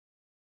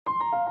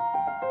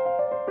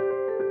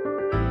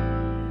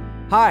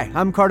Hi,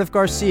 I'm Cardiff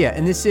Garcia,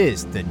 and this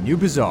is The New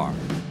Bazaar.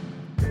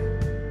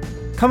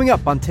 Coming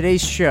up on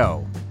today's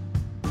show.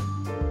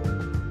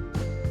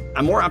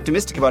 I'm more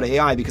optimistic about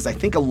AI because I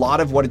think a lot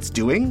of what it's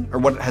doing, or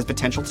what it has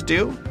potential to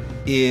do,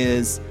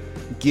 is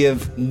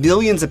give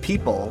millions of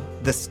people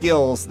the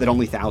skills that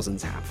only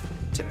thousands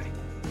have today.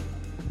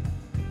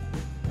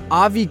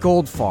 Avi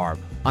Goldfarb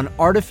on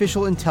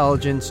artificial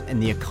intelligence and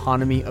the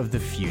economy of the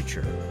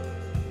future.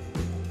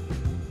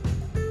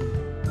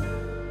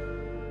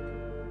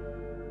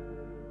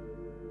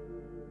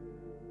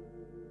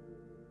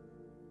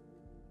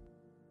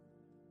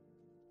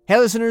 Hey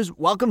listeners,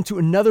 welcome to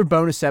another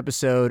bonus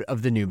episode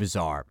of The New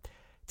Bazaar.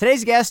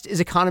 Today's guest is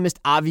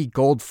economist Avi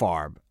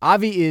Goldfarb.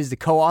 Avi is the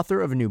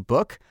co-author of a new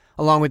book,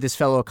 along with his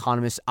fellow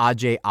economists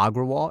Ajay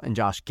Agrawal and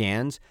Josh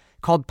Gans,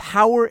 called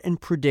Power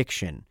and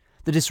Prediction: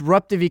 The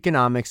Disruptive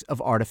Economics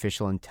of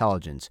Artificial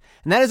Intelligence.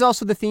 And that is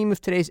also the theme of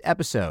today's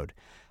episode.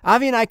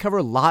 Avi and I cover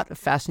a lot of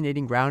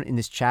fascinating ground in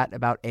this chat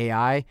about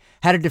AI,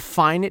 how to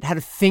define it, how to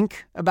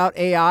think about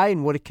AI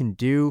and what it can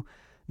do,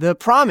 the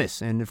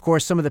promise, and of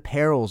course, some of the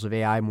perils of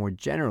AI more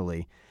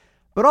generally.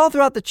 But all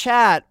throughout the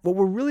chat, what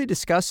we're really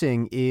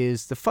discussing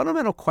is the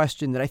fundamental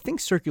question that I think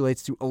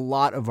circulates through a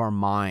lot of our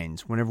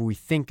minds whenever we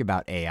think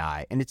about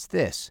AI, and it's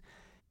this: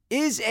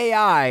 is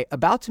AI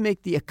about to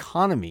make the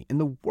economy and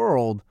the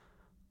world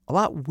a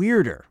lot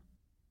weirder,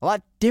 a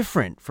lot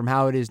different from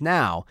how it is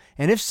now?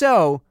 And if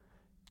so,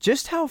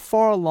 just how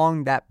far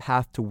along that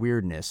path to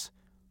weirdness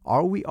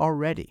are we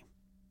already?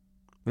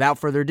 Without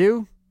further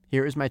ado,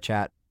 here is my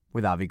chat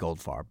with Avi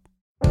Goldfarb.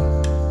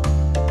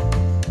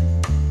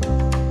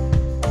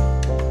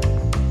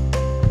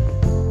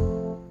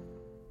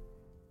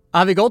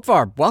 Avi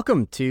Goldfarb,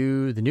 welcome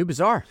to The New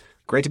Bazaar.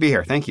 Great to be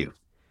here. Thank you.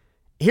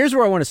 Here's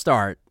where I want to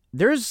start.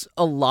 There's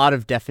a lot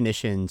of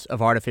definitions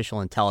of artificial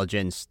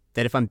intelligence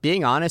that, if I'm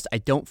being honest, I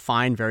don't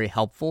find very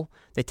helpful.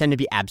 They tend to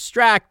be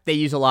abstract. They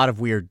use a lot of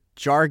weird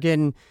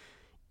jargon.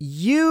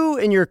 You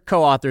and your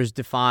co-authors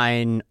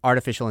define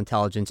artificial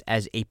intelligence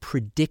as a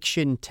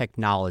prediction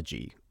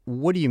technology.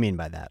 What do you mean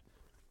by that?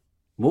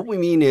 What we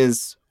mean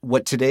is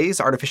what today's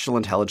artificial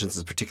intelligence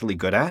is particularly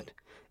good at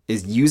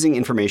is using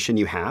information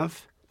you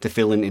have to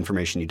fill in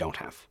information you don't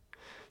have.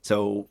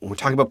 So when we're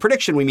talking about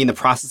prediction, we mean the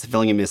process of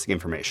filling in missing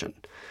information.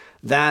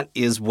 That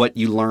is what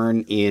you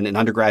learn in an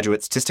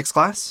undergraduate statistics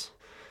class.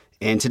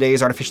 And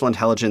today's artificial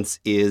intelligence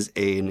is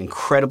an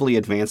incredibly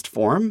advanced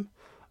form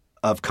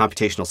of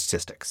computational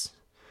statistics.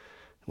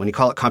 When you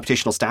call it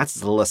computational stats, it's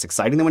a little less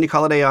exciting than when you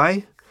call it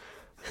AI.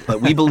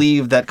 But we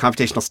believe that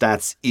computational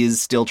stats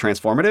is still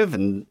transformative,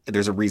 and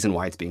there's a reason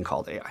why it's being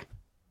called AI.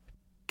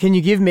 Can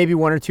you give maybe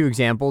one or two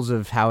examples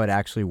of how it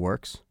actually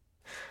works?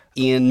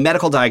 In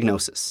medical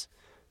diagnosis,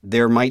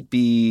 there might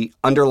be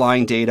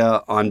underlying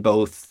data on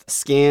both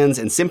scans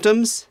and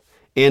symptoms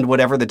and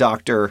whatever the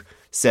doctor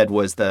said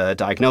was the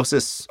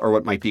diagnosis, or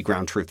what might be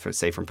ground truth, for,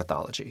 say, from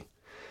pathology.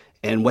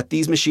 And what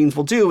these machines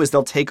will do is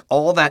they'll take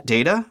all that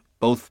data,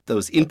 both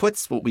those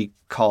inputs, what we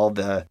call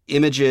the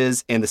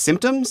images and the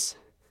symptoms,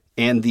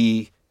 and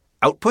the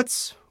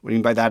outputs. What I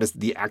mean by that is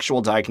the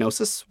actual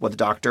diagnosis, what the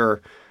doctor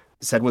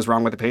said was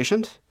wrong with the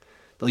patient.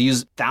 They'll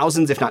use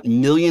thousands, if not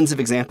millions, of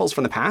examples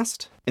from the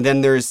past. And then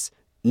there's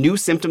new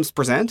symptoms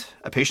present.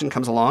 A patient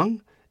comes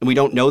along and we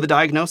don't know the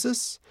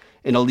diagnosis.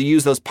 And they'll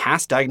use those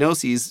past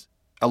diagnoses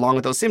along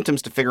with those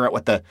symptoms to figure out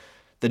what the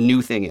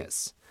new thing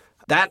is.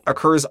 That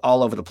occurs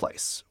all over the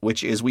place,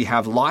 which is we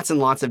have lots and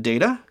lots of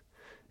data,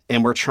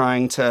 and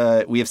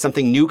we have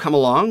something new come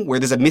along where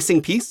there's a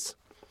missing piece,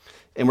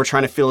 and we're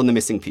trying to fill in the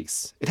missing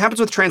piece. It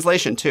happens with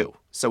translation too.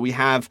 So we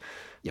have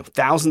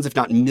thousands, if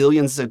not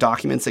millions, of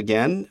documents,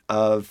 again,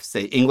 of,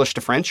 say, English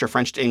to French or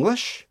French to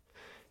English.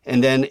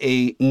 And then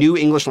a new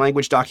English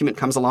language document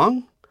comes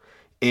along,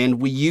 and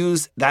we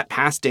use that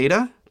past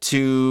data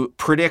to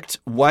predict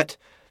what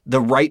the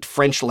right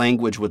French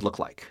language would look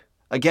like.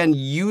 Again,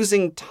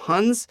 using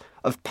tons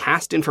of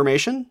past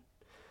information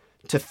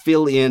to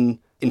fill in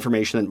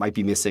information that might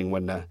be missing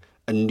when a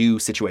new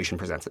situation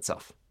presents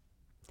itself.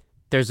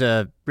 There's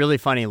a really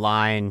funny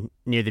line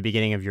near the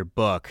beginning of your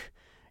book,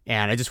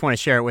 and I just want to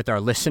share it with our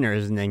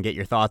listeners and then get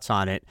your thoughts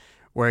on it,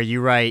 where you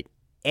write,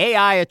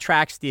 AI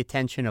attracts the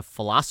attention of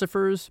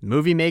philosophers,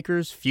 movie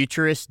makers,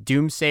 futurists,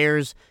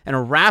 doomsayers, and a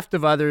raft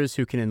of others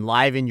who can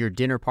enliven your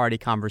dinner party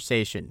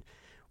conversation.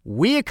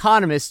 We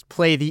economists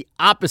play the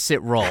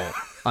opposite role,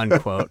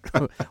 unquote,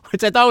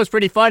 which I thought was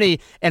pretty funny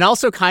and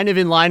also kind of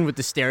in line with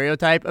the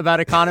stereotype about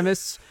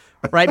economists,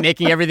 right?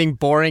 Making everything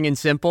boring and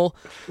simple.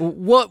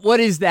 What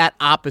is that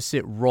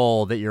opposite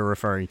role that you're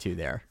referring to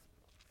there?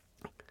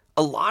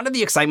 A lot of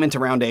the excitement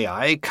around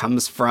AI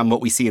comes from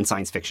what we see in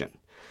science fiction.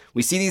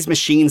 We see these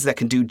machines that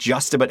can do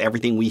just about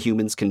everything we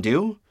humans can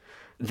do.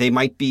 They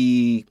might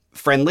be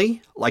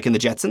friendly, like in the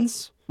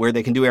Jetsons, where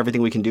they can do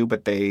everything we can do,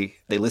 but they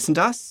listen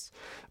to us.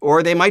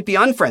 Or they might be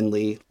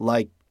unfriendly,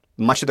 like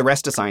much of the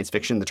rest of science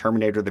fiction, the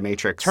Terminator, the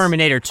Matrix.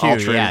 Terminator 2,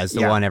 Ultron, is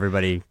the one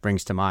everybody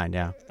brings to mind,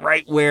 yeah.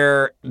 Right,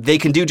 where they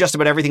can do just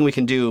about everything we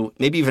can do,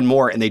 maybe even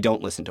more, and they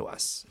don't listen to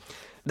us.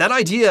 That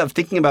idea of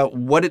thinking about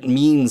what it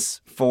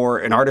means for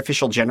an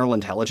artificial general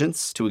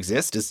intelligence to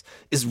exist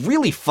is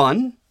really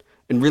fun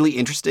and really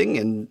interesting.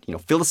 And,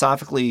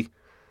 philosophically,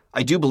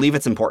 I do believe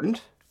it's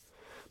important.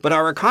 But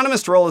our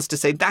economist role is to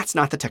say that's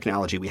not the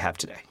technology we have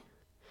today.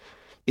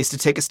 Is to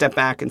take a step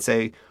back and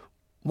say,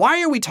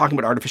 why are we talking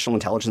about artificial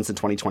intelligence in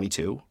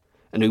 2022?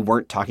 And we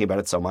weren't talking about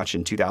it so much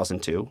in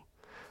 2002.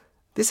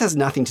 This has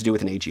nothing to do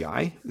with an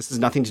AGI. This has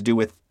nothing to do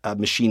with a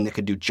machine that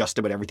could do just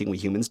about everything we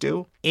humans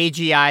do.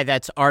 AGI,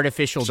 that's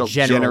artificial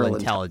general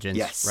intelligence,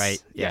 yes,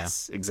 right?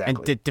 Yes, exactly.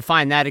 And to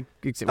define that, what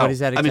is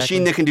that exactly? A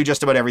machine that can do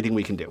just about everything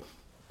we can do.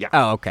 Yeah.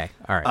 Oh, okay.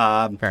 All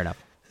right. Fair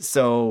enough.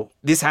 So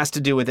this has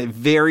to do with a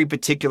very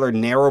particular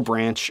narrow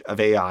branch of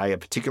AI, a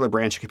particular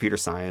branch of computer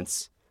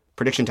science,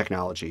 prediction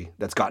technology,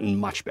 that's gotten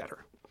much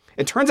better.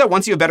 It turns out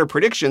once you have better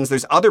predictions,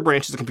 there's other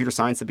branches of computer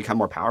science that become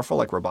more powerful,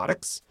 like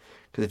robotics.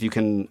 Because if you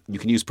can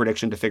use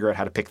prediction to figure out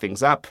how to pick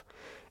things up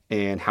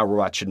and how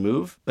robots should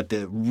move. But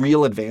the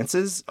real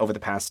advances over the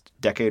past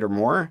decade or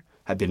more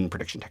have been in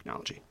prediction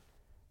technology.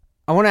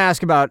 I want to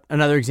ask about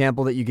another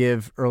example that you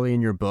give early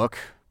in your book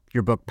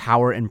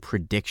Power and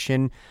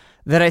Prediction,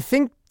 that I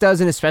think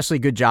does an especially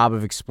good job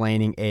of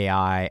explaining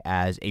AI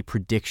as a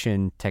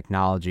prediction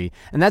technology.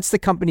 And that's the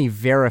company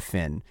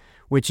Verafin,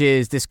 which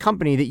is this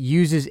company that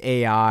uses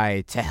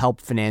AI to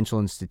help financial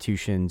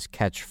institutions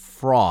catch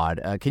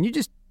fraud. Can you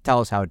just tell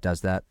us how it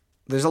does that?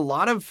 There's a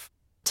lot of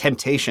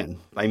temptation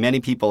by many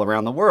people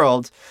around the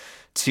world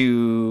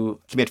to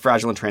commit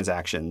fraudulent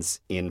transactions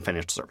in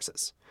financial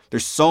services.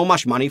 There's so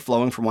much money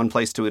flowing from one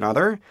place to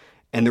another,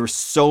 and there are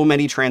so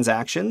many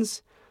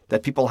transactions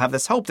that people have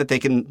this hope that they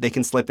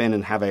can slip in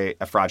and have a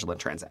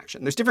fraudulent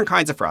transaction. There's different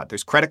kinds of fraud.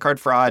 There's credit card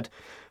fraud,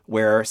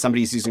 where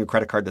somebody's using a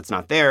credit card that's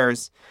not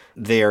theirs.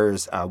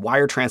 There's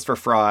wire transfer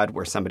fraud,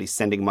 where somebody's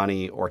sending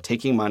money or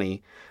taking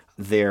money.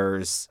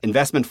 There's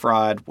investment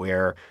fraud,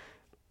 where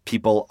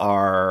people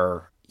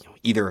are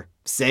either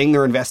saying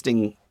they're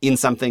investing in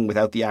something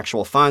without the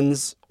actual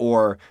funds,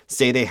 or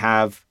say they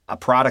have a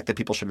product that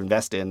people should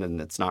invest in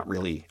and it's not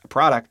really a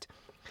product.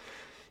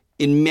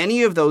 In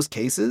many of those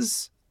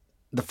cases,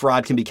 the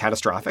fraud can be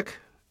catastrophic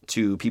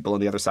to people on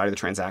the other side of the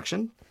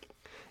transaction.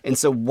 And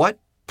so what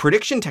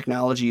prediction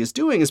technology is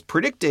doing is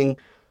predicting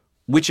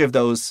which of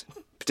those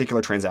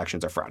particular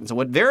transactions are fraud. And so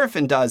what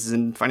Verafin does is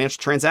in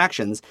financial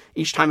transactions,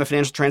 each time a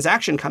financial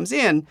transaction comes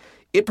in,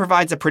 it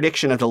provides a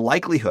prediction of the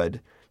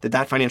likelihood that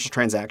that financial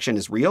transaction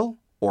is real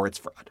or it's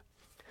fraud.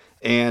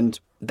 And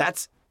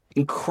that's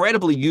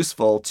incredibly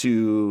useful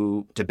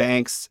to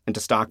banks and to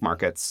stock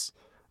markets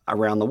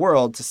around the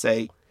world to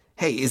say,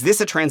 hey, is this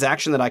a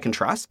transaction that I can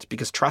trust?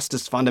 Because trust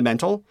is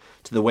fundamental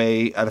to the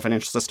way the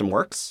financial system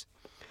works.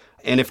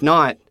 And if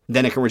not,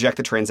 then it can reject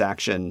the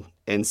transaction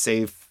and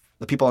save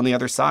the people on the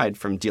other side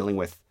from dealing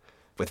with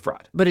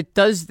fraud. But it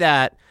does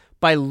that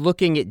by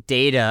looking at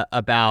data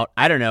about,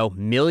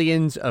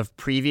 millions of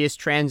previous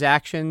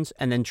transactions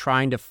and then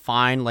trying to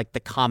find the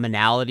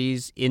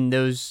commonalities in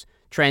those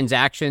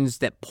transactions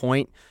that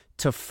point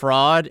to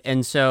fraud.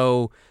 And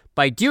so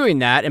by doing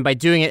that, and by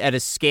doing it at a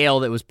scale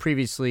that was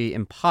previously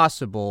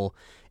impossible,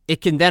 it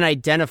can then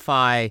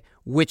identify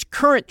which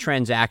current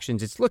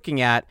transactions it's looking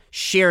at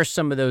share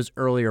some of those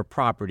earlier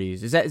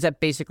properties. Is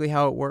that basically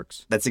how it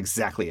works? That's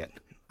exactly it.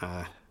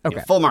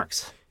 Okay. Full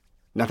marks.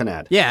 Nothing to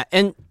add. Yeah.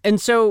 And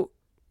so,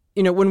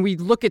 when we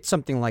look at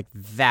something like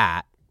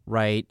that,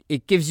 right,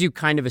 it gives you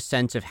kind of a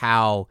sense of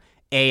how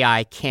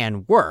AI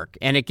can work.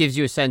 And it gives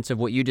you a sense of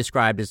what you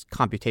described as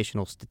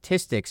computational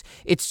statistics.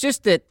 It's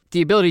just that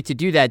the ability to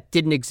do that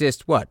didn't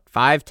exist,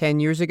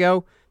 5-10 years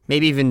ago?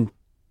 Maybe even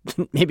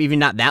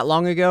not that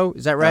long ago.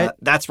 Is that right?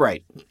 That's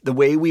right. The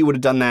way we would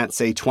have done that,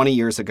 say, 20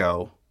 years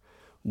ago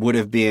would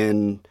have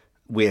been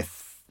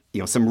with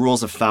some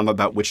rules of thumb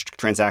about which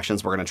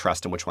transactions we're going to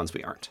trust and which ones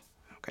we aren't.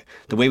 Okay.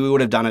 The way we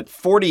would have done it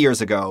 40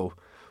 years ago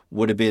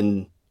would have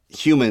been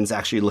humans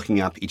actually looking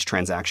up each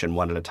transaction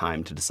one at a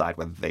time to decide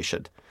whether they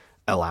should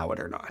allow it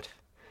or not.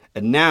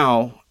 And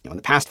now, in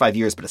the past 5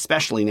 years, but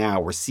especially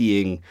now, we're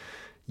seeing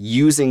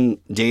using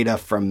data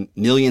from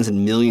millions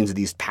and millions of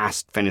these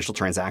past financial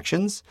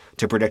transactions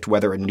to predict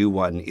whether a new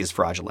one is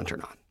fraudulent or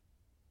not.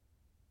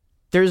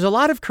 There's a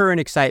lot of current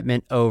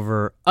excitement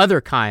over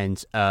other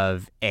kinds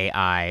of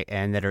AI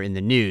and that are in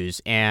the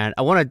news. And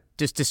I want to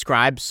just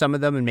describe some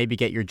of them and maybe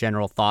get your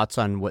general thoughts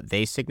on what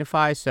they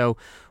signify. So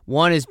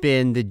one has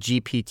been the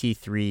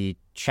GPT-3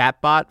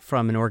 chatbot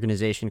from an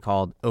organization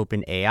called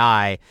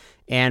OpenAI.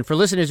 And for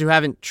listeners who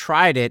haven't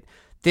tried it,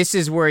 this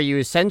is where you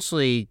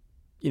essentially,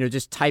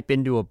 just type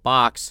into a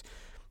box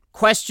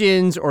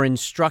questions or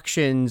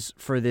instructions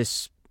for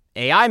this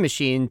AI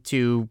machine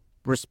to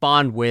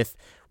respond with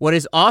what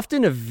is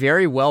often a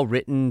very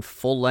well-written,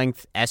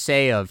 full-length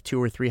essay of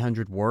 200 or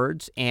 300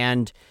 words.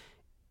 And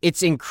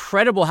it's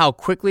incredible how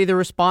quickly the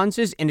response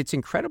is, and it's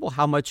incredible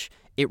how much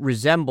it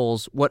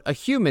resembles what a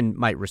human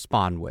might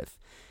respond with.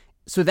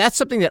 So that's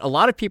something that a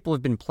lot of people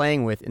have been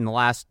playing with in the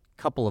last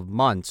couple of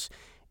months.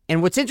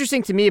 And what's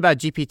interesting to me about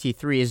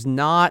GPT-3 is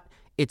not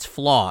its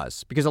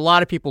flaws, because a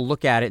lot of people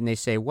look at it and they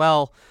say,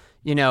 well,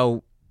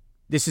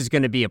 this is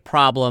going to be a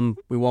problem.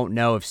 We won't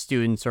know if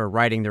students are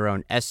writing their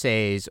own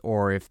essays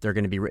or if they're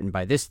going to be written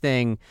by this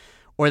thing.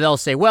 Or they'll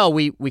say, well,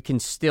 we can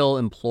still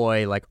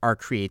employ like our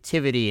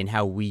creativity and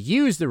how we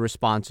use the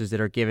responses that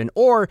are given.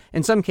 Or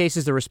in some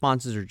cases, the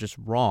responses are just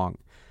wrong.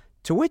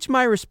 To which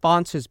my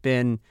response has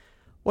been,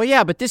 well,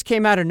 yeah, but this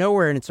came out of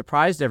nowhere and it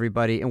surprised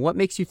everybody. And what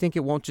makes you think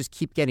it won't just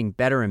keep getting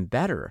better and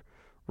better,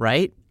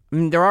 right? I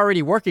mean, they're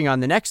already working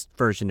on the next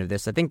version of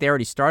this. I think they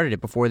already started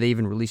it before they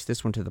even released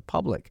this one to the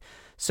public.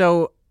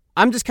 So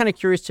I'm just kind of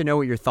curious to know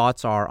what your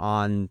thoughts are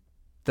on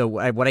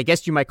what I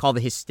guess you might call the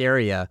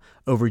hysteria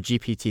over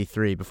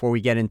GPT-3 before we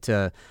get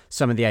into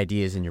some of the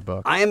ideas in your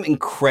book. I am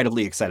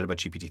incredibly excited about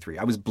GPT-3.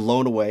 I was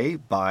blown away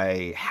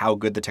by how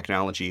good the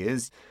technology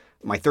is.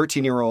 My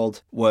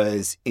 13-year-old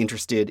was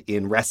interested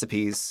in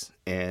recipes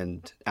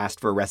and asked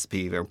for a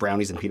recipe of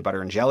brownies and peanut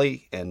butter and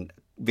jelly, and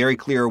very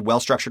clear,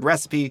 well-structured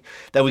recipe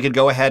that we could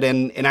go ahead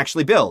and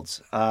actually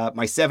build.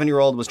 My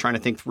 7-year-old was trying to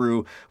think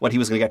through what he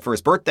was going to get for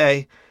his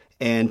birthday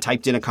and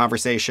typed in a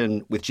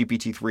conversation with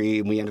GPT-3,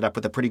 and we ended up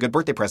with a pretty good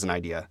birthday present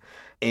idea.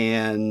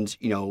 And,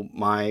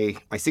 my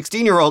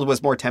 16-year-old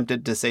was more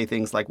tempted to say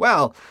things like,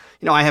 well,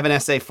 I have an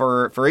essay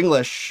for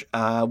English.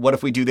 What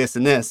if we do this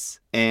and this?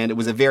 And it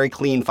was a very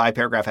clean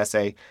 5-paragraph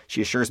essay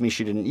she assures me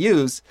she didn't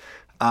use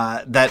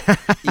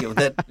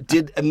that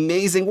did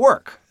amazing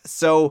work.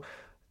 So,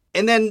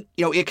 and then,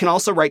 it can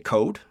also write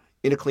code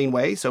in a clean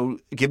way. So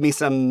give me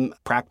some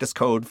practice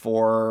code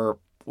for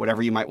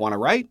whatever you might want to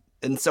write.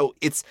 And so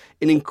it's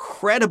an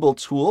incredible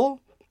tool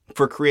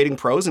for creating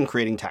prose and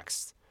creating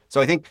text. So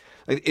I think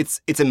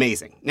it's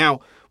amazing.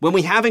 Now, when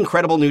we have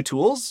incredible new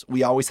tools,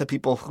 we always have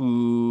people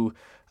who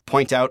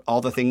point out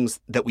all the things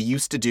that we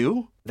used to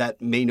do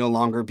that may no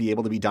longer be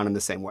able to be done in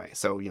the same way.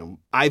 So,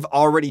 I've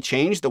already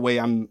changed the way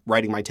I'm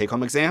writing my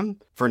take-home exam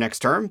for next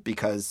term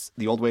because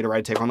the old way to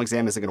write a take-home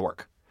exam isn't going to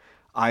work.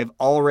 I've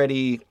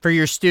already... For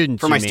your students,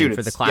 for my students.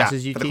 For the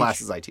classes you teach? For the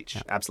classes I teach,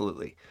 yeah.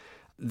 Absolutely.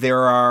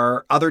 There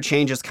are other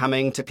changes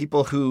coming to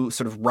people who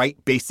sort of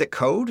write basic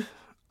code.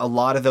 A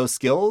lot of those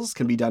skills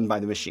can be done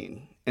by the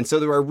machine. And so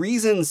there are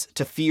reasons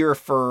to fear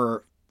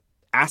for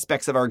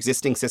aspects of our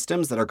existing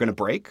systems that are going to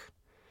break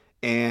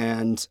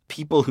and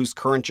people whose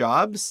current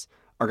jobs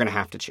are going to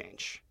have to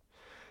change.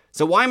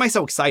 So why am I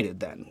so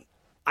excited then?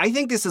 I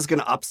think this is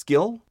going to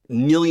upskill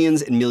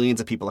millions and millions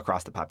of people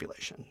across the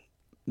population.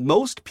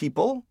 Most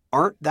people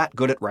aren't that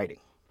good at writing.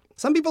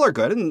 Some people are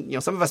good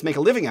and some of us make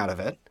a living out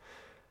of it.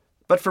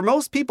 But for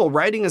most people,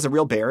 writing is a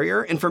real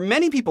barrier. And for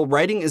many people,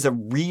 writing is a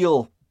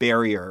real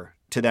barrier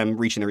to them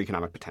reaching their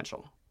economic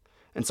potential.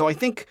 And so I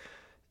think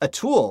a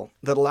tool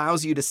that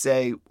allows you to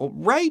say, well,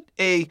 write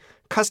a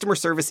customer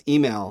service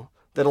email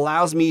that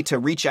allows me to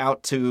reach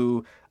out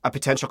to a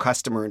potential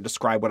customer and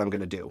describe what I'm going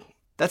to do.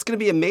 That's going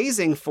to be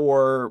amazing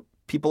for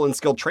people in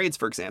skilled trades,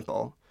 for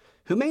example,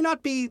 who may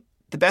not be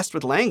the best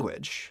with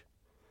language.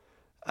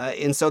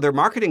 And so their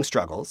marketing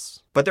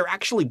struggles, but they're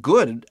actually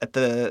good at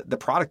the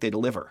product they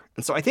deliver.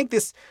 And so I think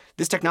this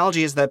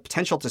technology has the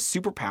potential to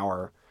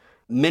superpower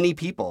many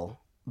people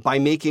by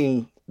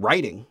making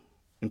writing,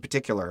 in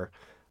particular,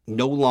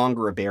 no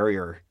longer a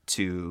barrier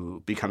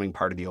to becoming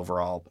part of the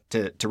overall,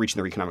 to reaching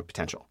their economic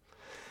potential.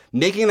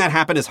 Making that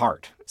happen is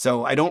hard.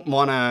 So I don't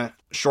want to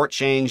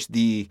shortchange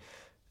the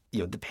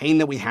pain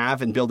that we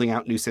have in building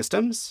out new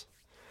systems.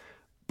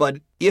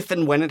 But if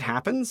and when it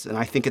happens, and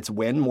I think it's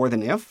when more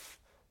than if,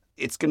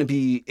 it's going to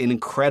be an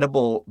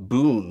incredible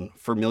boon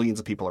for millions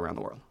of people around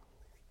the world.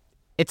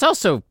 It's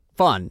also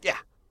fun. Yeah.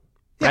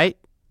 Right?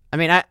 I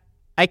mean,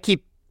 I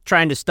keep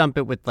trying to stump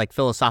it with like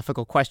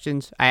philosophical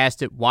questions. I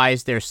asked it, why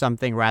is there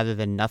something rather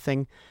than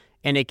nothing?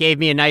 And it gave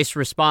me a nice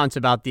response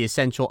about the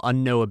essential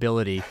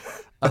unknowability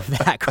of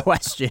that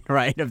question,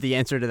 right? Of the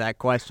answer to that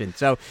question.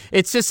 So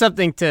it's just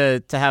something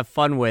to have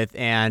fun with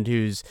and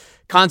whose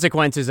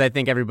consequences I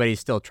think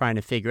everybody's still trying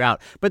to figure out.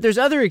 But there's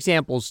other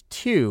examples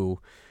too.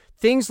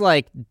 Things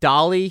like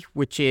DALL-E,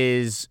 which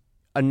is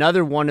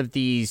another one of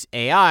these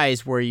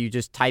AIs where you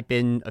just type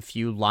in a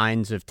few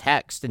lines of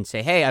text and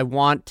say, hey, I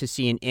want to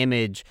see an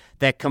image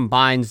that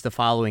combines the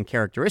following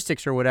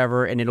characteristics or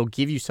whatever, and it'll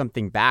give you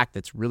something back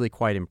that's really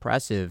quite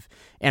impressive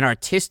and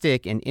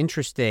artistic and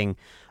interesting.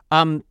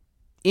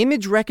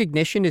 Image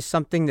recognition is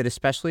something that,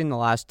 especially in the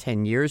last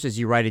 10 years, as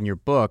you write in your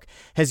book,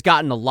 has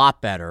gotten a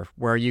lot better,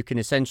 where you can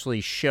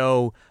essentially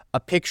show a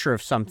picture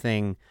of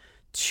something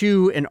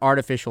to an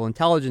artificial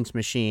intelligence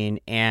machine,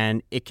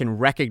 and it can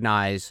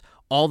recognize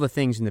all the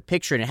things in the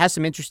picture. And it has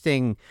some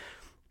interesting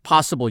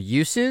possible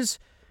uses.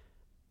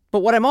 But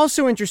what I'm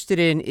also interested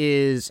in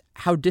is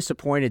how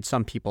disappointed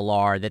some people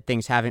are that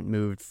things haven't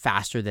moved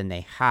faster than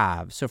they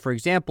have. So, for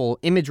example,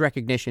 image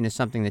recognition is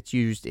something that's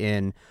used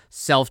in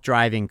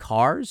self-driving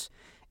cars.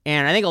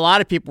 And I think a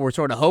lot of people were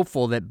sort of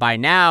hopeful that by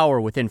now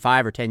or within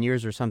 5 or 10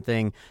 years or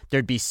something,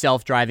 there'd be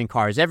self-driving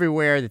cars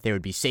everywhere, that they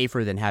would be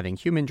safer than having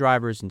human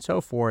drivers and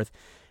so forth.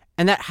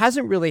 And that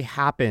hasn't really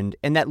happened.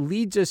 And that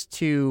leads us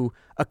to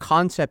a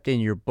concept in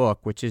your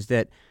book, which is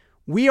that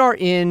we are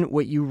in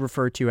what you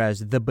refer to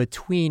as the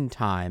between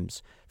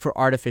times for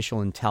artificial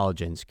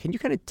intelligence. Can you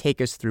kind of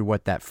take us through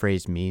what that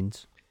phrase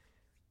means?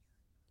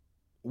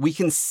 we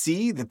can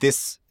see that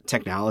this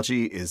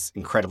technology is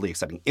incredibly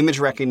exciting. Image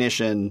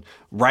recognition,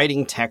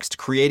 writing text,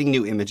 creating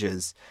new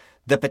images.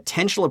 The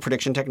potential of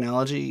prediction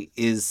technology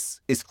is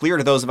clear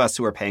to those of us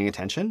who are paying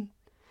attention.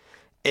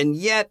 And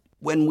yet,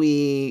 when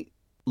we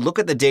look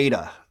at the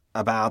data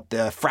about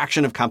the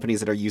fraction of companies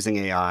that are using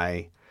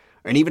AI,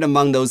 and even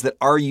among those that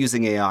are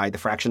using AI, the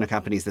fraction of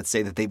companies that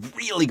say that they've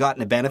really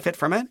gotten a benefit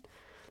from it,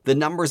 the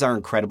numbers are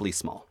incredibly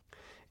small.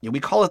 We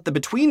call it the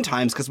between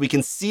times because we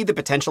can see the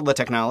potential of the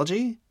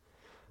technology,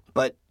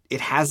 but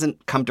it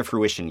hasn't come to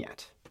fruition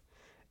yet.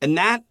 And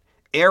that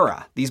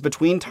era, these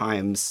between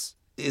times,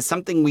 is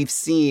something we've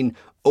seen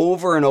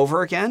over and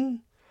over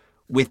again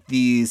with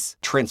these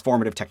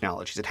transformative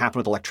technologies. It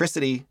happened with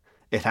electricity,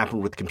 it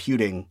happened with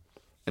computing,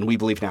 and we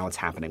believe now it's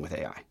happening with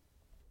AI.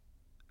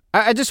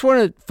 I just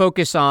want to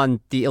focus on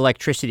the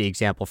electricity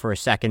example for a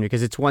second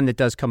because it's one that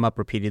does come up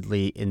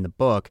repeatedly in the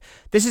book.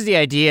 This is the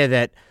idea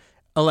that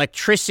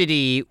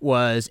electricity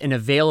was an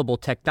available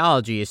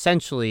technology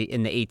essentially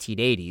in the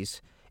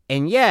 1880s,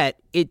 and yet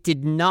it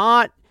did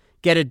not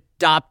get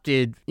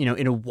adopted,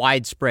 in a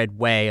widespread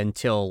way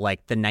until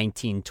like the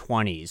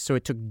 1920s. So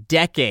it took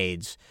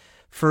decades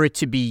for it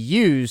to be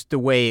used the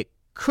way it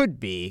could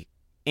be,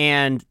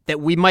 and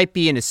that we might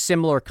be in a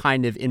similar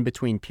kind of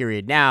in-between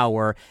period now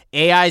where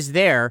AI's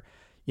there,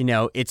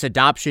 its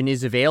adoption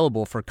is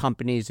available for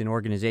companies and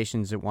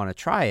organizations that want to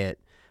try it,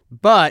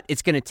 but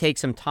it's going to take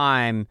some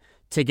time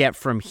to get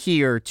from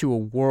here to a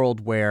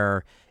world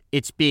where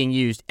it's being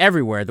used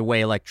everywhere the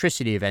way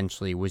electricity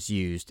eventually was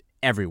used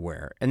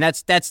everywhere. And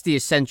that's the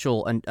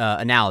essential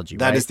analogy,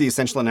 That right? is the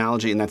essential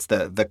analogy, and that's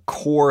the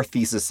core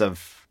thesis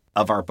of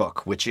our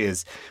book, which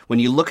is when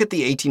you look at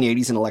the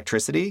 1880s in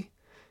electricity,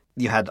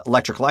 you had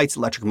electric lights,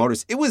 electric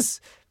motors. It was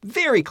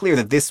very clear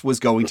that this was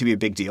going to be a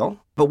big deal.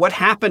 But what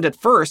happened at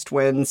first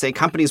when, say,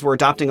 companies were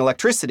adopting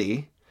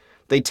electricity,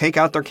 they'd take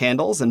out their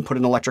candles and put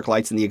in electric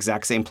lights in the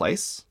exact same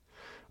place.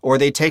 Or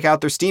they take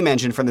out their steam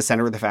engine from the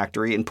center of the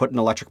factory and put an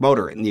electric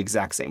motor in the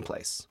exact same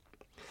place.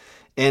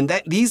 And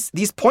that these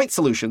point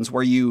solutions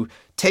where you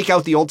take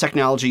out the old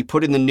technology,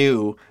 put in the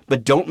new,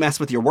 but don't mess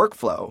with your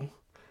workflow,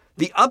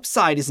 the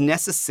upside is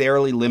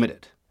necessarily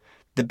limited.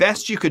 The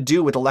best you could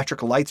do with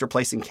electrical lights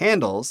replacing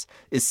candles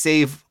is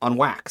save on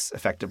wax,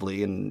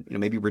 effectively, and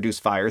maybe reduce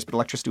fires, but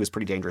electricity was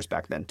pretty dangerous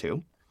back then,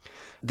 too.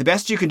 The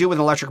best you can do with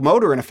an electric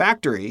motor in a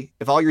factory,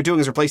 if all you're doing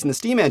is replacing the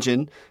steam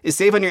engine, is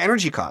save on your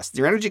energy costs.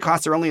 Your energy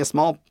costs are only a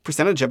small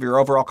percentage of your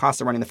overall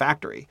cost of running the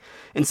factory.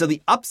 And so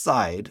the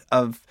upside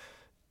of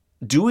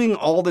doing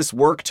all this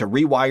work to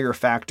rewire a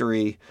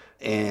factory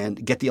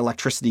and get the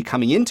electricity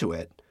coming into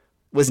it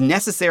was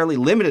necessarily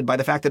limited by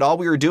the fact that all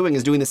we were doing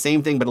is doing the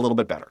same thing but a little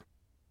bit better.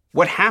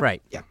 What happened?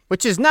 Right. Yeah.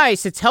 Which is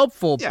nice. It's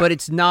helpful, Yeah. but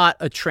it's not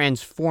a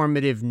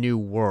transformative new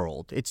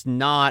world. It's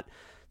not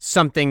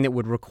something that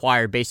would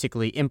require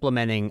basically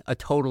implementing a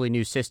totally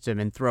new system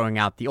and throwing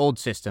out the old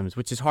systems,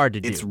 which is hard to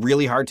do. It's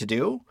really hard to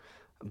do.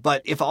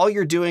 But if all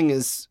you're doing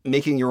is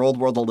making your old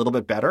world a little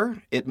bit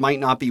better, it might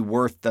not be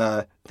worth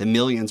the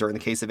millions, or in the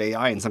case of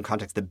AI, in some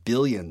context, the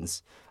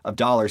billions of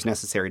dollars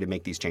necessary to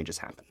make these changes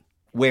happen.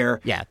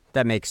 Yeah,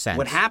 that makes sense.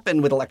 What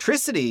happened with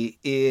electricity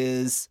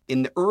is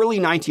in the early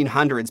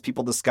 1900s,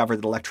 people discovered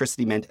that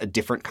electricity meant a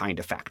different kind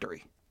of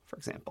factory, for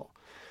example,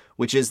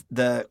 which is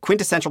the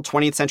quintessential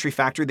 20th century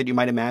factory that you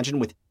might imagine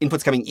with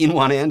inputs coming in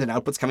one end and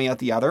outputs coming out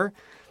the other,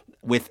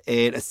 with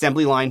an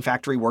assembly line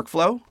factory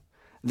workflow.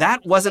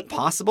 That wasn't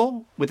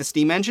possible with a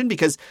steam engine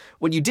because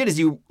what you did is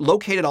you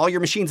located all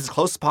your machines as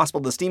close as possible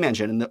to the steam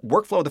engine, and the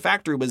workflow of the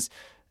factory was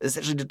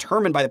essentially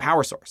determined by the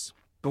power source.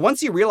 But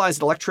once you realized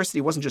that electricity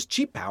wasn't just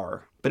cheap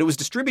power, but it was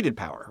distributed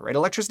power, right?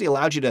 Electricity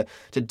allowed you to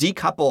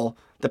decouple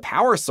the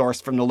power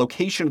source from the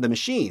location of the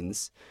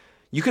machines.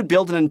 You could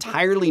build an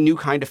entirely new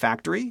kind of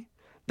factory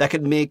that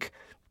could make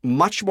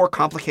much more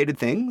complicated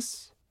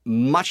things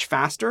much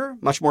faster,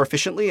 much more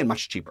efficiently, and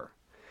much cheaper.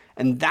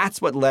 And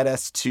that's what led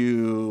us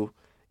to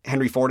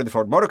Henry Ford and the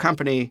Ford Motor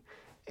Company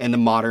and the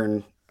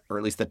modern, or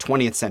at least the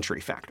 20th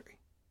century factory.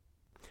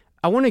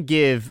 I want to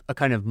give a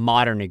kind of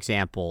modern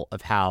example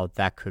of how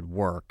that could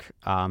work.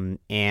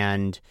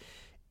 And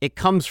it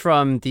comes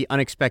from the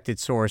unexpected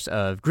source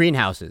of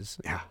greenhouses,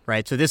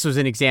 right? So this was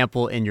an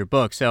example in your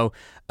book. So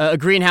a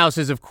greenhouse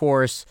is, of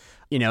course,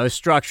 a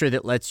structure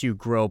that lets you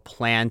grow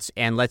plants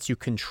and lets you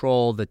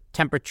control the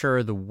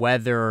temperature, the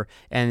weather,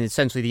 and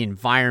essentially the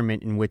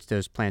environment in which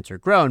those plants are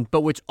grown,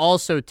 but which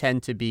also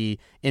tend to be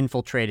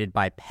infiltrated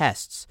by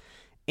pests.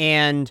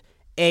 And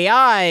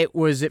AI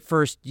was at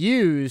first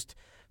used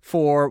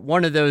for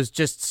one of those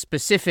just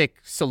specific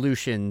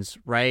solutions,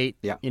 right?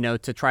 Yeah.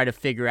 To try to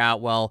figure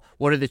out, well,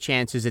 what are the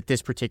chances that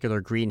this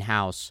particular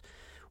greenhouse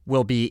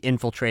will be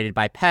infiltrated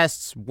by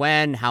pests,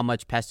 when, how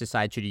much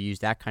pesticide should you use,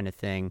 that kind of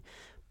thing.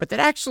 But that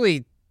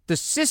actually the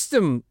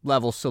system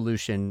level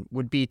solution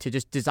would be to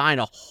just design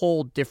a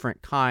whole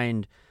different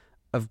kind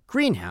of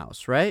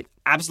greenhouse, right?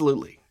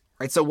 Absolutely.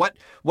 Right. So what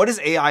does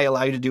AI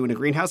allow you to do in a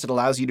greenhouse? It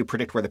allows you to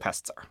predict where the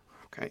pests are.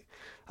 Okay.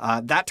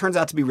 That turns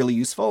out to be really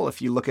useful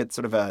if you look at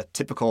sort of a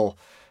typical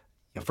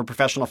for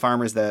professional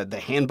farmers,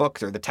 the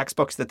handbooks or the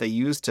textbooks that they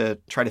use to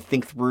try to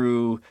think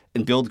through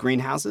and build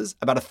greenhouses,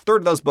 about a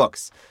third of those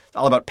books is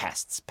all about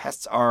pests.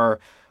 Pests are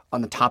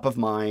on the top of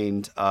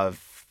mind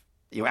of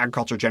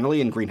agriculture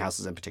generally and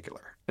greenhouses in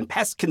particular. And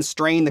pests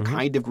constrain the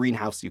kind of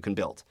greenhouse you can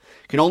build.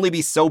 It can only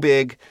be so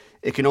big.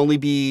 It can only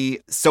be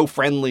so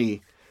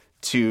friendly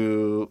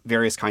to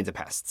various kinds of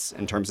pests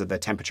in terms of the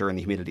temperature and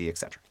the humidity,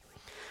 etc.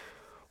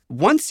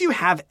 Once you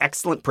have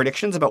excellent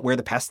predictions about where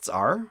the pests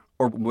are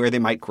or where they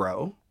might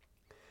grow,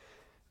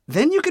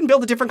 then you can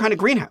build a different kind of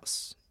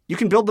greenhouse. You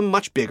can build them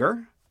much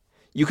bigger.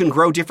 You can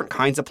grow different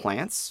kinds of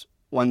plants,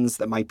 ones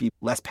that might be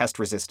less pest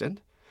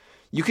resistant.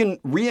 You can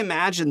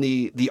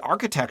reimagine the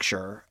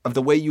architecture of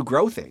the way you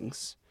grow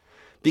things,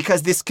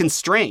 because this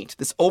constraint,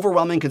 this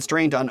overwhelming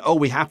constraint on,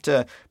 we have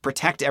to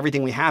protect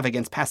everything we have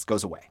against pests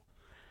goes away.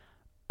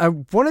 I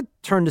want to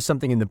turn to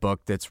something in the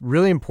book that's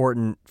really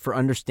important for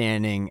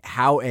understanding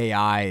how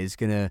AI is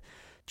going to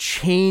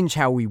change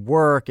how we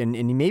work and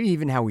maybe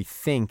even how we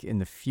think in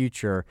the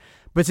future.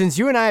 But since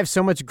you and I have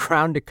so much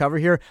ground to cover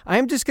here, I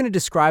am just going to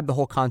describe the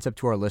whole concept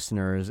to our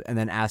listeners and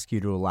then ask you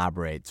to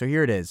elaborate. So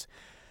here it is.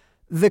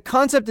 The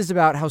concept is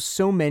about how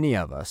so many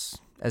of us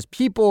as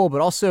people,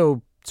 but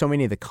also so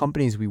many of the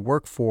companies we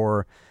work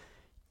for,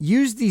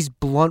 use these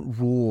blunt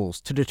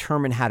rules to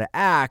determine how to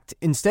act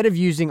instead of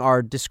using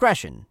our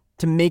discretion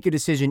to make a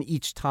decision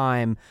each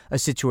time a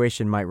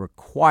situation might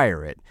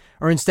require it,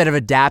 or instead of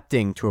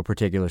adapting to a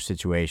particular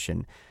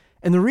situation.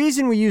 And the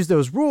reason we use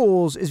those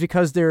rules is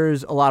because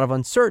there's a lot of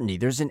uncertainty.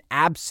 There's an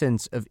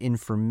absence of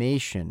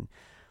information.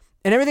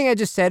 And everything I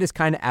just said is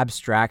kind of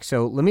abstract,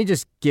 so let me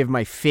just give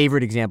my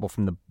favorite example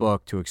from the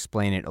book to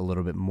explain it a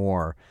little bit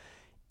more.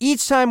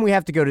 Each time we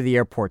have to go to the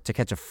airport to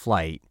catch a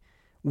flight,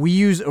 we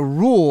use a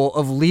rule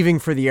of leaving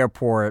for the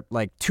airport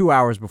like 2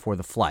 hours before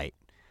the flight.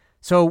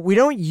 So we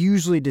don't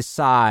usually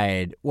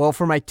decide, well,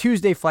 for my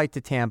Tuesday flight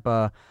to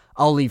Tampa,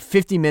 I'll leave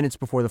 50 minutes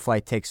before the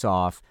flight takes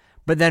off.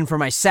 But then for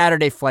my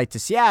Saturday flight to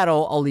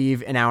Seattle, I'll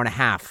leave an hour and a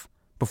half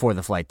before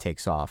the flight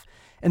takes off.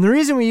 And the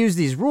reason we use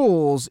these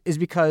rules is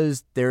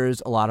because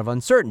there's a lot of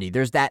uncertainty.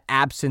 There's that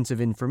absence of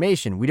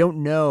information. We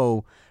don't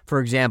know,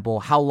 for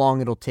example, how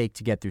long it'll take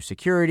to get through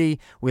security.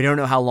 We don't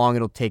know how long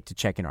it'll take to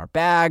check in our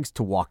bags,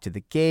 to walk to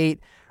the gate,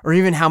 or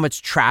even how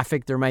much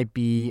traffic there might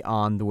be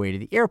on the way to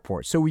the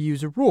airport. So we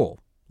use a rule.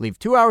 Leave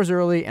 2 hours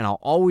early and I'll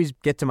always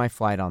get to my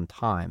flight on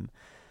time.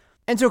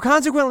 And so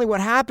consequently,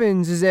 what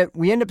happens is that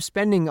we end up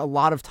spending a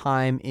lot of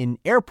time in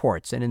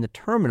airports and in the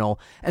terminal,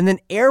 and then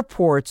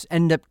airports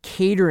end up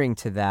catering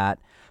to that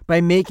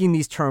by making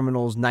these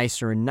terminals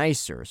nicer and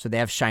nicer. So they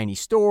have shiny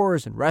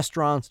stores and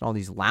restaurants and all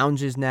these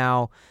lounges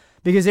now,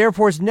 because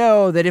airports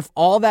know that if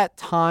all that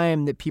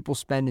time that people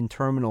spend in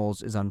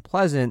terminals is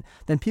unpleasant,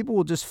 then people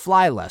will just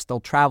fly less, they'll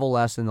travel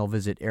less, and they'll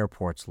visit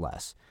airports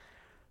less.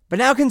 But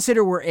now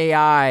consider where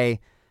AI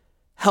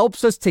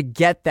helps us to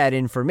get that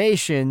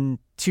information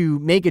to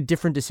make a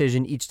different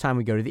decision each time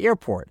we go to the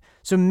airport.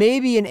 So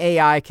maybe an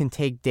AI can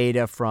take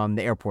data from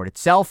the airport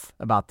itself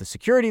about the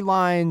security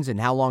lines and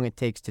how long it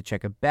takes to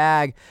check a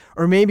bag,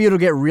 or maybe it'll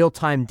get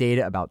real-time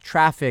data about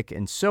traffic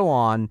and so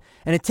on.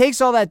 And it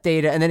takes all that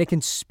data and then it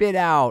can spit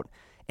out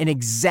an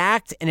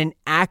exact and an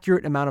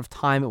accurate amount of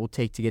time it will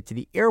take to get to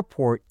the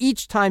airport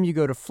each time you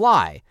go to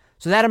fly.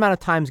 So that amount of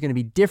time is going to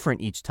be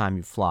different each time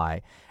you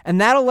fly. And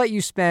that'll let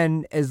you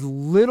spend as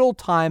little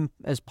time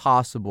as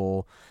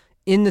possible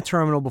in the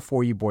terminal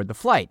before you board the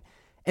flight.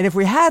 And if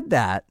we had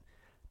that,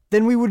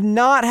 then we would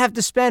not have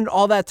to spend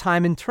all that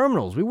time in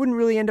terminals. We wouldn't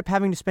really end up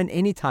having to spend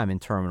any time in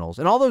terminals.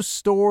 And all those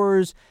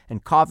stores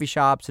and coffee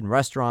shops and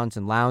restaurants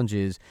and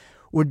lounges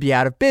would be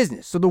out of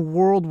business. So the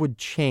world would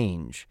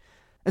change.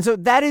 And so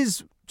that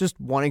is just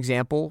one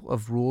example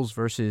of rules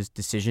versus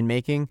decision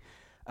making.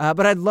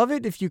 But I'd love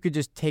it if you could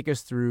just take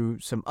us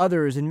through some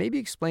others and maybe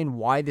explain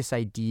why this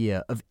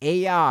idea of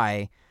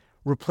AI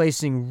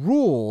replacing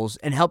rules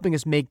and helping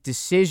us make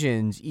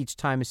decisions each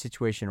time a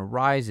situation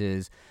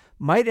arises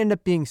might end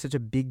up being such a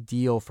big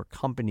deal for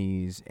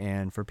companies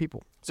and for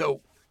people.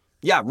 So,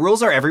 yeah,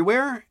 rules are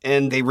everywhere,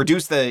 and they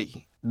reduce the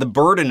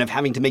burden of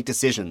having to make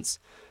decisions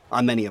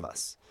on many of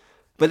us.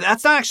 But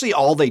that's not actually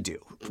all they do.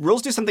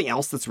 Rules do something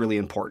else that's really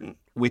important,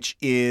 which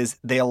is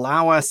they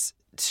allow us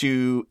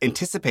to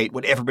anticipate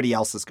what everybody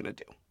else is going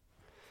to do.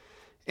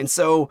 And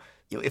so,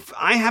 if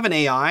I have an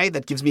AI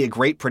that gives me a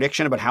great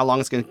prediction about how long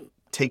it's going to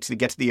take to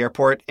get to the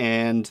airport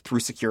and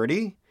through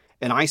security,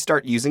 and I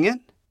start using it,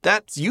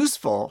 that's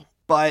useful.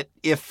 But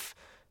if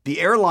the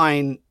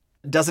airline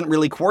doesn't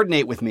really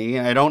coordinate with me,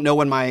 and I don't know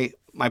when my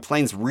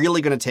plane's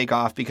really going to take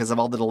off because of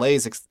all the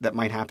delays that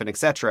might happen,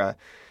 etc.,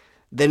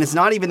 then it's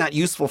not even that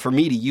useful for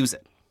me to use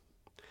it.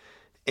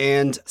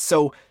 And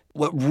so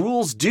what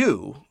rules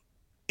do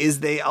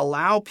is they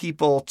allow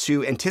people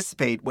to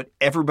anticipate what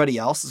everybody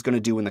else is going to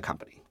do in the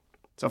company.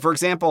 So, for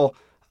example,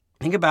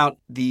 think about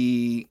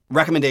the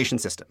recommendation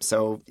system.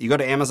 So you go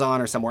to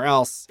Amazon or somewhere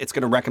else, it's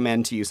going to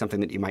recommend to you something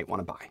that you might want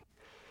to buy.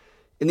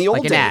 In the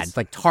old days, ad,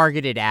 like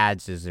targeted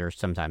ads, as they're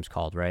sometimes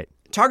called, right?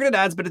 Targeted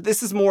ads, but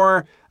this is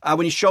more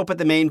when you show up at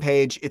the main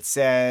page, it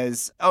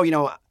says,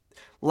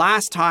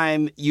 last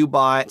time you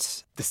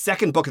bought the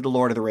second book of The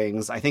Lord of the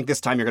Rings. I think this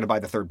time you're going to buy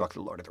the third book of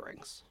The Lord of the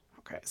Rings.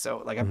 Okay,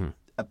 so like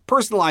a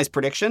personalized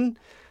prediction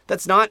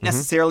that's not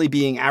necessarily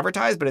being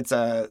advertised, but it's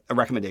a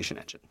recommendation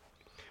engine.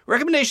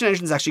 Recommendation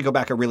engines actually go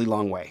back a really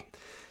long way.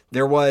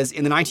 There was,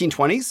 in the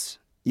 1920s,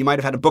 you might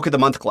have had a Book of the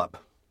Month club,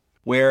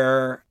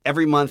 where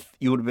every month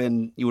you would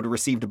have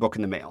received a book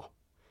in the mail.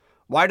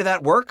 Why did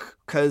that work?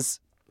 Because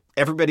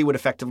everybody would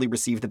effectively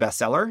receive the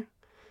bestseller.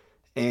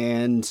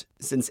 And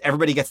since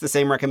everybody gets the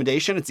same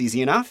recommendation, it's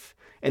easy enough,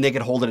 and they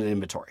could hold it in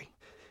inventory.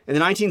 In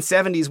the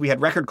 1970s, we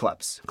had record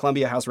clubs,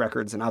 Columbia House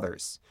Records and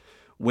others,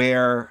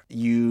 where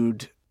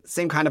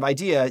same kind of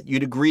idea,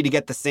 you'd agree to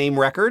get the same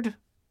record,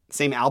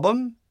 same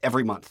album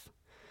every month.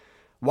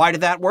 Why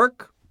did that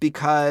work?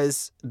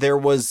 Because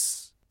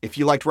if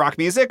you liked rock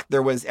music,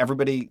 there was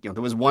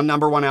one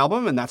number one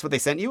album and that's what they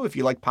sent you. If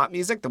you liked pop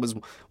music, there was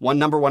one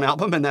number one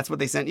album and that's what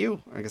they sent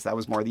you. I guess that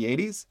was more the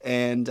 80s.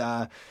 And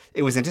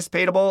it was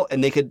anticipatable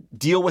and they could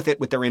deal with it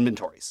with their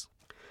inventories.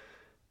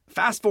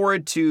 Fast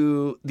forward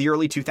to the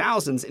early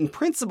 2000s, in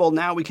principle,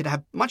 now we could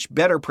have much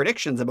better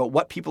predictions about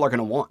what people are going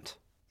to want.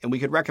 And we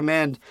could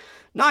recommend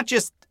not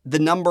just the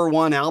number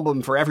one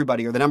album for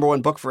everybody or the number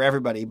one book for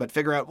everybody, but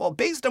figure out, well,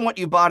 based on what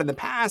you bought in the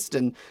past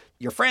and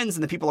your friends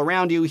and the people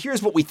around you,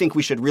 here's what we think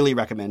we should really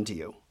recommend to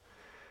you.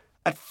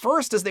 At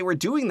first, as they were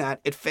doing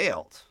that, it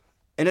failed.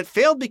 And it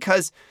failed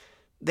because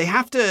they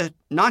have to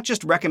not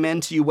just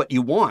recommend to you what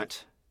you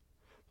want,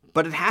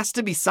 but it has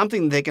to be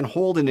something they can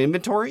hold in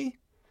inventory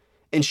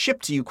and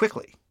ship to you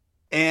quickly.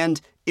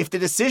 And if the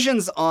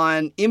decisions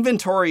on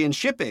inventory and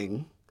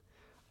shipping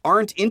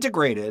aren't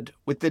integrated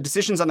with the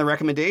decisions on the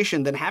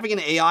recommendation, then having an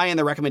AI in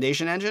the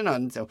recommendation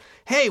engine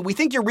hey, we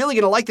think you're really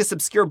going to like this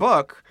obscure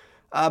book,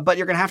 but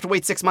you're going to have to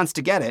wait 6 months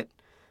to get it,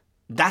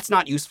 that's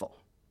not useful.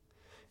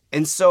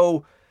 And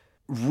so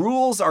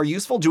rules are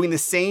useful. Doing the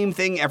same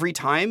thing every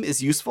time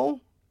is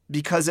useful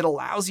because it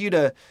allows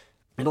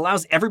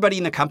everybody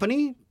in the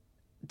company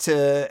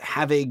to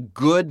have a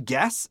good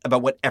guess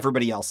about what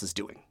everybody else is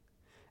doing.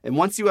 And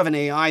once you have an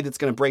AI that's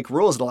going to break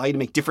rules, it'll allow you to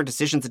make different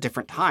decisions at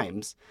different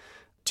times.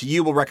 To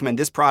you, we'll recommend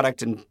this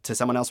product, and to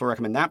someone else, we'll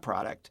recommend that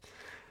product.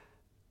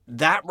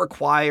 That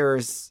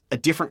requires a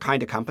different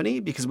kind of company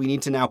because we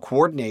need to now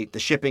coordinate the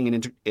shipping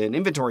and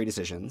inventory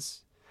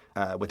decisions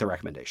with the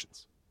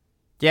recommendations.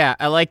 Yeah,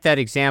 I like that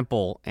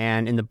example.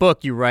 And in the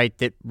book, you write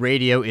that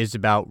radio is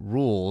about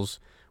rules,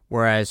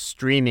 whereas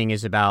streaming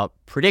is about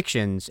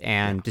predictions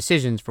and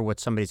decisions for what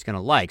somebody's going to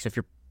like. So if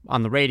you're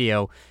on the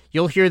radio,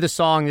 you'll hear the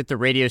song that the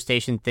radio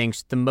station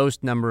thinks the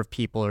most number of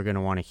people are going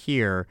to want to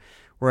hear.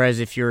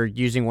 Whereas if you're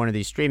using one of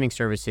these streaming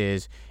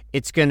services,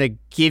 it's going to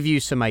give you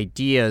some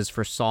ideas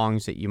for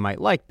songs that you might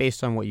like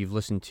based on what you've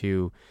listened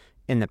to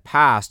in the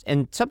past.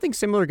 And something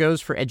similar goes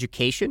for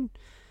education.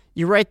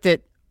 You write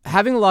that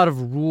having a lot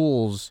of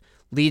rules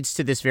leads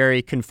to this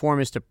very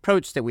conformist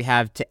approach that we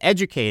have to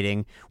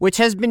educating, which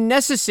has been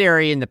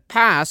necessary in the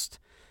past,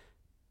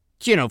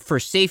 for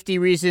safety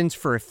reasons,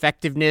 for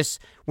effectiveness.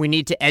 We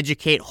need to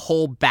educate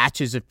whole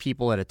batches of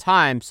people at a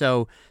time.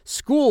 So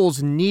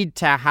schools need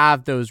to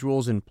have those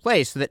rules in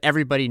place so that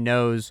everybody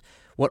knows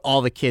what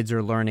all the kids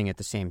are learning at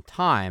the same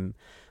time.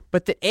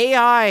 But the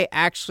AI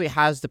actually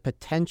has the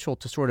potential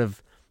to sort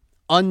of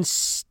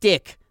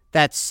unstick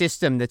that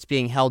system that's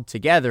being held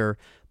together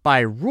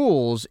by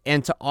rules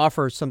and to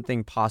offer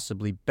something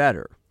possibly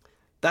better.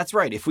 That's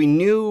right. If we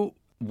knew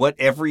what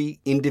every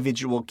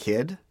individual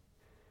kid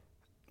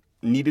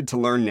needed to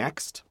learn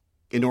next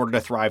in order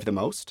to thrive the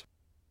most,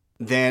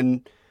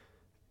 then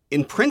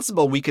in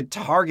principle, we could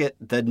target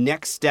the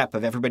next step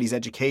of everybody's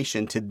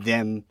education to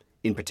them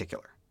in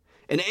particular.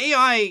 And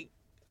AI,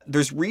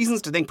 there's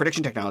reasons to think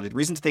prediction technology,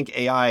 reasons to think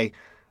AI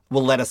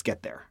will let us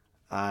get there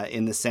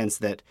in the sense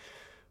that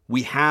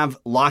we have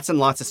lots and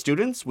lots of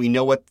students. We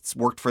know what's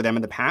worked for them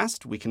in the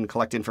past. We can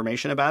collect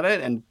information about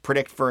it and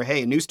predict for,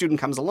 hey, a new student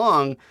comes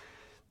along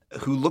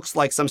who looks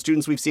like some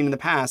students we've seen in the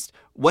past.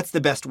 What's the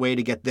best way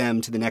to get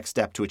them to the next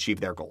step to achieve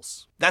their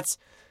goals? That's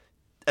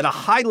at a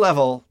high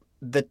level,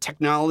 the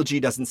technology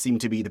doesn't seem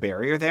to be the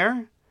barrier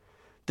there.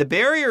 The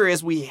barrier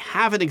is we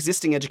have an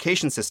existing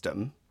education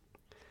system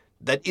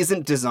that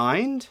isn't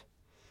designed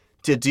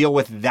to deal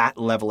with that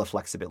level of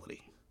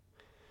flexibility.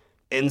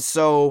 And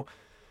so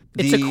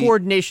it's a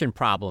coordination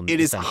problem. It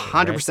is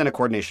 100% a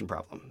coordination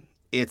problem.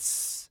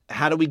 It's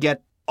how do we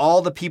get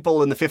all the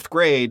people in the fifth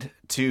grade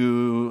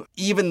to,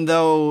 even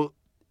though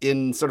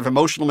in sort of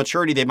emotional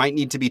maturity they might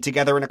need to be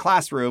together in a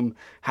classroom,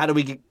 how do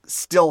we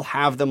still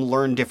have them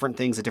learn different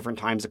things at different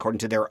times according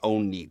to their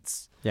own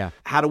needs? Yeah.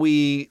 How do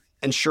we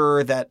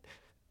ensure that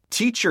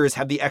teachers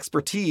have the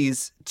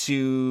expertise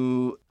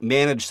to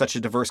manage such a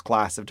diverse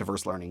class of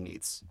diverse learning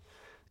needs?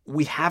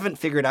 We haven't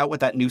figured out what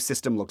that new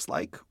system looks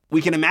like.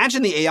 We can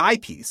imagine the AI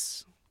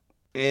piece,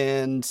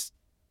 and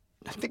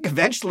I think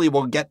eventually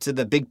we'll get to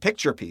the big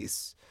picture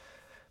piece.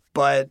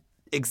 But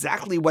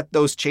exactly what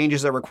those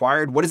changes are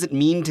required, what does it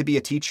mean to be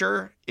a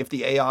teacher if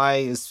the AI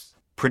is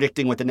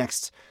predicting what the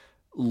next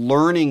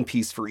learning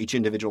piece for each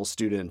individual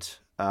student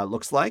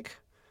looks like?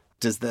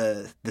 Does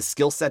the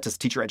skill set, does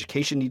teacher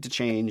education need to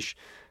change?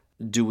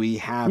 Do we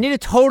have... We need a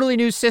totally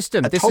new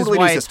system. This is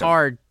why it's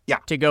hard Yeah.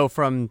 to go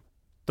from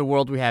the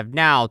world we have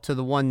now to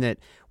the one that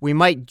we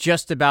might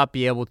just about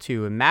be able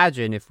to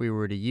imagine if we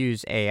were to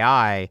use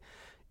AI.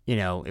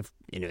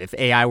 If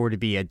AI were to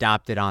be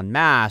adopted en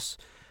masse,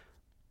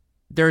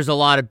 there's a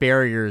lot of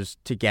barriers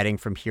to getting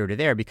from here to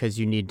there because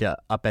you need to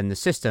upend the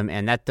system,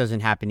 and that doesn't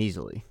happen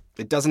easily.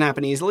 It doesn't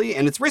happen easily,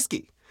 and it's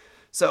risky.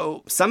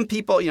 So some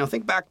people,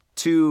 think back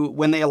to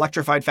when they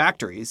electrified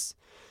factories.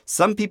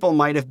 Some people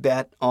might have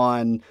bet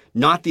on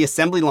not the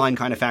assembly line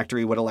kind of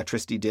factory, what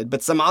electricity did,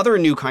 but some other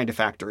new kind of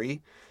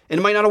factory, and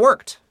it might not have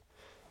worked.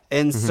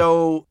 And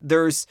so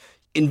there's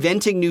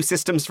inventing new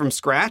systems from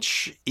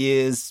scratch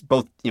is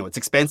both, it's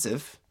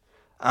expensive,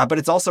 but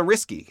it's also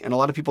risky. And a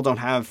lot of people don't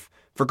have,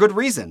 for good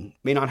reason,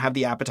 may not have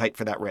the appetite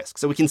for that risk.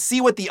 So we can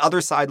see what the other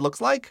side looks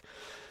like,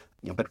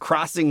 but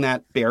crossing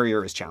that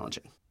barrier is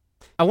challenging.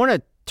 I want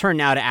to turn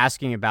now to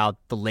asking about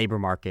the labor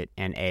market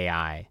and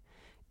AI.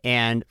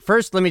 And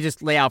first, let me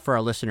just lay out for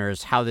our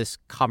listeners how this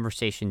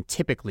conversation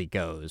typically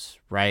goes,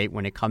 right?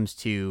 When it comes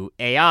to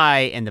AI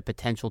and the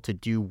potential to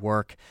do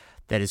work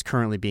that is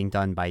currently being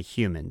done by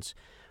humans.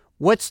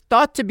 What's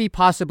thought to be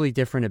possibly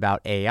different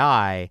about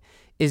AI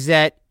is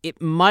that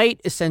it might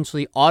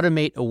essentially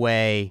automate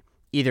away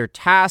either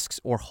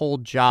tasks or whole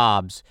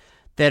jobs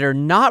that are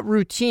not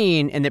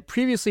routine and that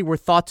previously were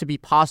thought to be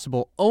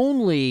possible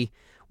only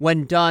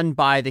when done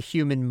by the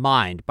human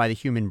mind, by the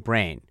human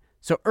brain.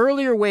 So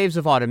earlier waves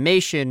of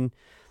automation,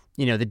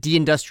 the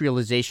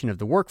deindustrialization of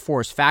the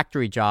workforce,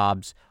 factory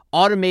jobs,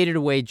 automated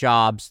away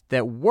jobs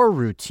that were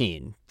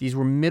routine. These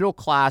were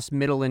middle-class,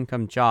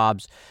 middle-income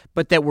jobs,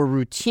 but that were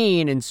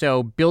routine. And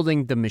so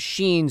building the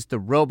machines, the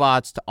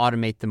robots to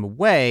automate them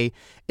away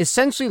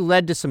essentially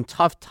led to some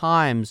tough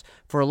times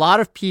for a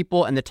lot of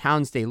people and the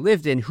towns they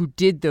lived in who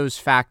did those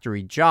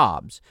factory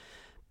jobs.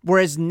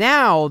 Whereas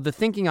now the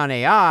thinking on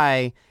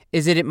AI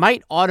is that it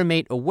might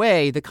automate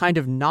away the kind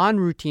of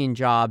non-routine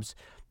jobs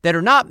that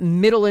are not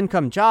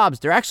middle-income jobs.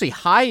 They're actually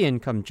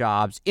high-income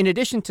jobs in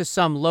addition to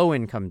some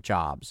low-income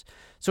jobs.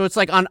 So it's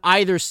like on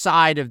either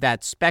side of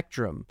that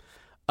spectrum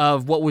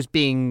of what was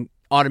being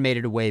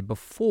automated away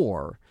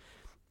before.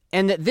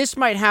 And that this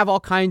might have all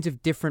kinds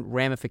of different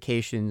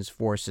ramifications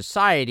for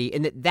society,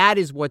 and that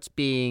is what's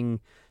being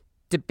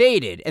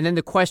debated. And then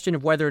the question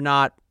of whether or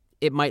not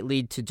it might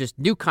lead to just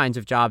new kinds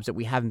of jobs that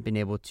we haven't been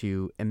able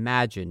to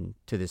imagine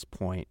to this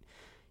point.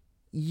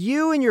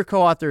 You and your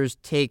co-authors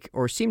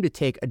seem to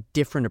take a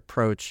different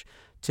approach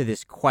to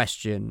this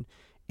question.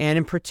 And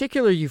in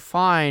particular, you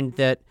find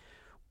that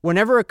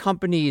whenever a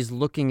company is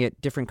looking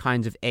at different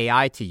kinds of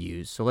AI to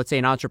use, so let's say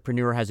an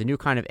entrepreneur has a new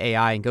kind of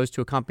AI and goes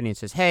to a company and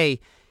says, hey,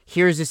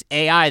 here's this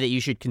AI that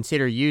you should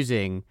consider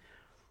using,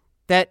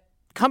 that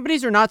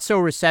companies are not so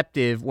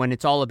receptive when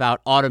it's all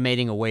about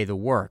automating away the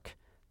work.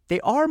 They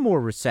are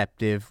more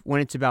receptive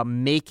when it's about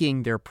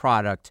making their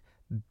product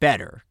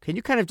better. Can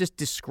you kind of just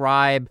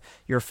describe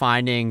your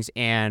findings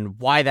and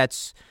why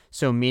that's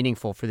so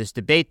meaningful for this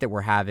debate that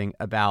we're having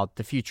about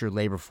the future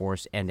labor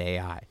force and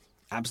AI?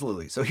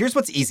 Absolutely. So here's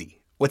what's easy.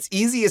 What's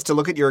easy is to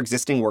look at your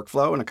existing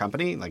workflow in a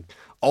company, like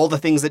all the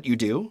things that you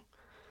do,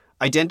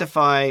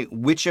 identify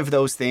which of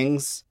those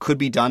things could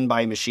be done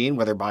by a machine,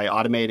 whether by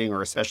automating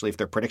or especially if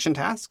they're prediction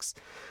tasks,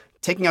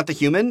 taking out the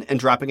human and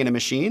dropping in a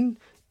machine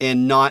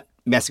and not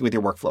messing with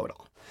your workflow at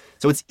all.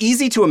 So it's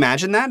easy to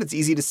imagine that. It's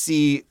easy to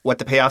see what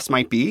the payoffs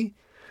might be.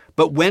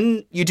 But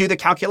when you do the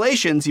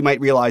calculations, you might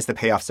realize the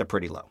payoffs are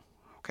pretty low.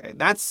 Okay,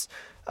 that's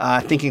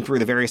thinking through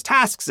the various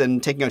tasks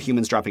and taking out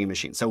humans, dropping in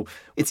machines. So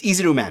it's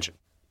easy to imagine.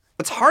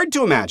 What's hard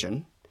to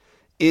imagine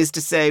is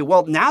to say,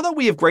 well, now that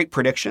we have great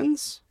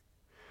predictions,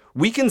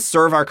 we can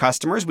serve our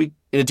customers in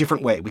a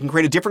different way. We can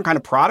create a different kind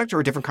of product or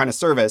a different kind of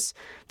service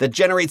that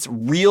generates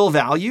real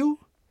value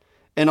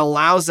and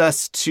allows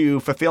us to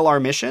fulfill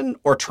our mission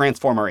or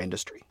transform our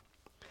industry.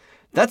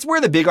 That's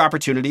where the big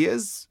opportunity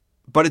is,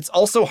 but it's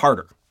also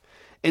harder.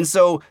 And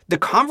so the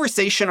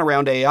conversation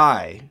around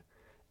AI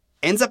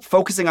ends up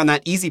focusing on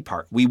that easy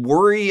part. We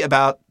worry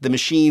about the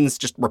machines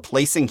just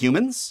replacing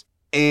humans,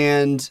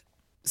 and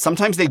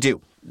sometimes they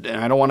do.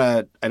 And I don't want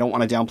to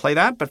downplay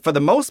that, but for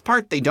the most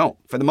part, they don't.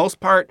 For the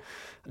most part,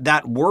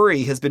 that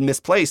worry has been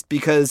misplaced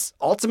because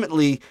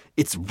ultimately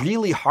it's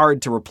really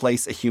hard to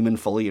replace a human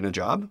fully in a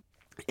job.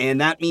 And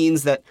that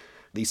means that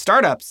these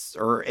startups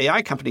or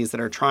AI companies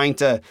that are trying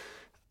to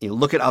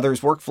look at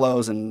others'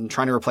 workflows and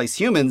trying to replace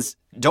humans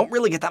don't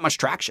really get that much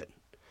traction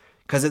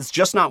because it's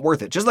just not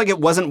worth it. Just like it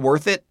wasn't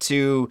worth it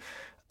to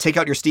take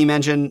out your steam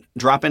engine,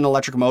 drop in an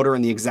electric motor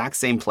in the exact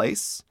same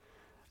place,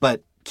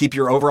 but keep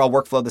your overall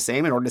workflow the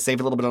same in order to save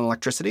a little bit on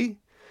electricity,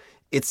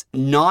 it's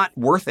not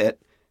worth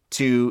it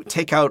to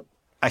take out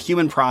a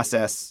human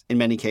process in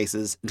many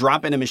cases,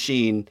 drop in a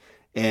machine,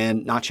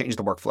 and not change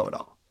the workflow at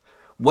all.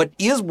 What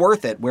is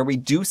worth it, where we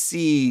do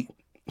see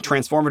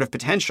transformative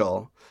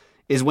potential,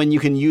 is when you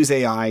can use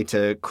AI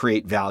to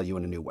create value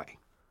in a new way.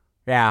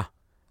 Yeah.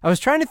 I was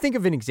trying to think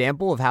of an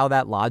example of how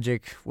that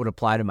logic would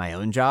apply to my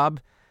own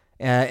job.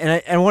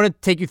 And I want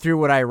to take you through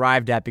what I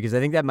arrived at because I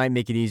think that might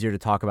make it easier to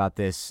talk about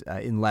this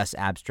in less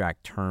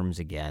abstract terms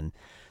again.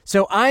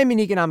 So I'm an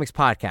economics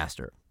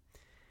podcaster.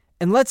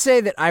 And let's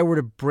say that I were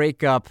to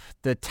break up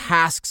the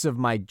tasks of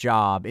my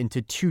job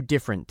into two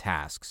different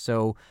tasks.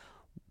 So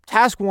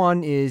task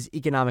one is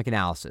economic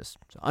analysis,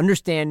 so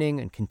understanding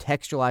and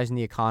contextualizing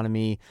the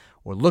economy,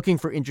 or looking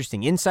for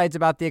interesting insights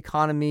about the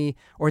economy,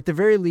 or at the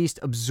very least,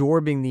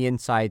 absorbing the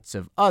insights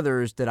of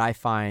others that I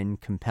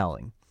find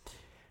compelling.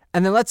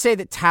 And then let's say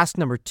that task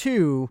number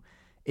two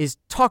is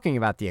talking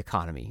about the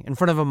economy in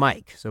front of a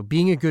mic. So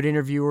being a good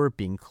interviewer,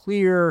 being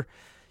clear,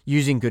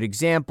 using good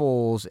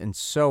examples, and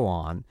so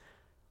on.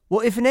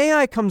 Well, if an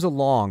AI comes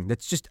along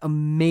that's just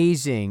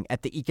amazing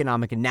at the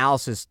economic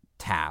analysis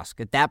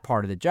task, at that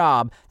part of the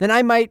job, then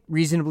I might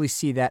reasonably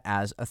see that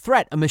as a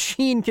threat. A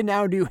machine can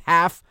now do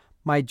half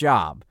my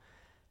job.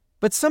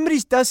 But somebody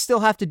does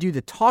still have to do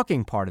the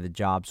talking part of the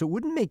job, so it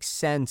wouldn't make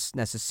sense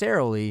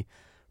necessarily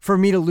for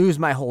me to lose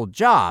my whole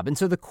job. And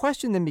so the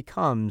question then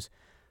becomes,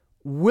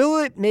 will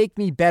it make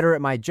me better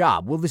at my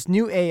job? Will this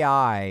new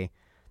AI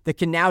that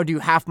can now do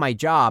half my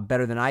job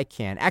better than I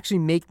can actually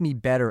make me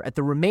better at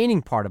the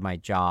remaining part of my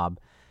job?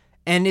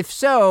 And if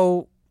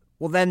so,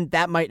 well, then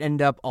that might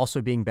end up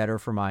also being better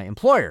for my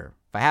employer,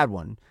 if I had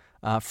one,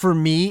 for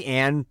me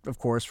and, of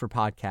course, for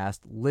podcast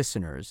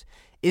listeners.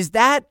 Is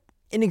that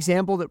an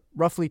example that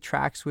roughly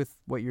tracks with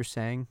what you're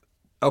saying?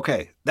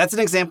 Okay, that's an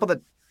example that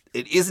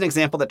it is an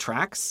example that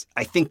tracks.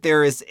 I think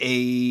there is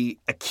a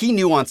key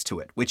nuance to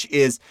it, which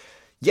is,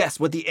 yes,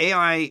 what the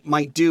AI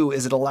might do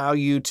is it allow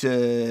you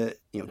to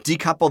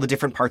decouple the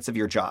different parts of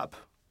your job.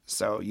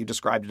 So you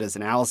described it as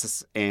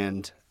analysis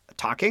and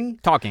talking.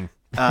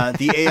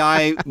 The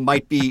AI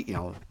might be,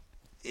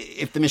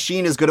 if the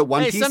machine is good at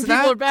one piece of that. Some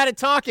people are bad at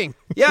talking.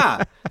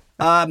 Yeah.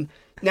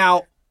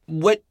 Now,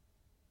 what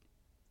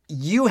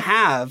you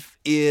have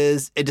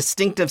is a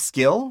distinctive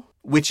skill,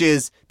 which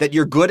is that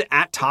you're good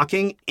at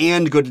talking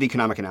and good at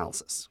economic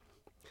analysis.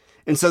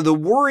 And so the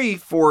worry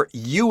for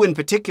you in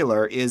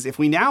particular is if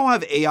we now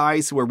have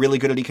AIs who are really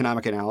good at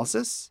economic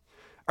analysis,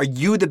 are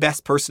you the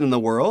best person in the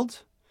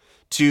world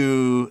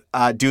to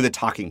do the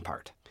talking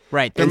part?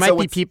 Right. There might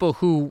be people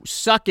who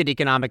suck at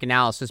economic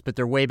analysis, but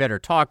they're way better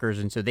talkers,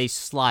 and so they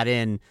slot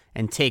in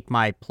and take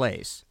my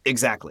place.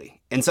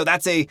 Exactly. And so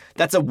that's a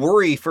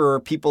worry for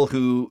people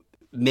who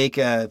make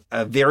a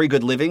very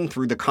good living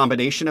through the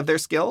combination of their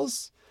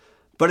skills.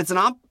 But it's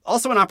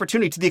also an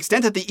opportunity, to the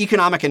extent that the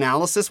economic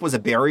analysis was a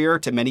barrier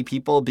to many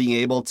people being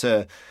able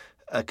to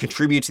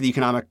contribute to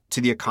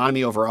the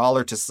economy overall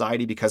or to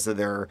society because of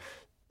their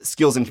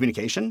skills in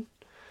communication.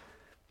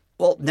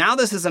 Well, now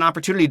this is an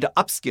opportunity to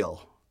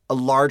upskill a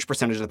large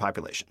percentage of the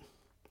population.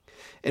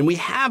 And we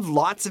have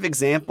lots of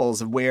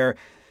examples of where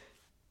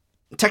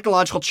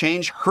technological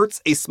change hurts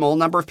a small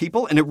number of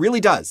people, and it really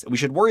does. We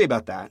should worry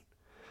about that.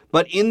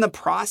 But in the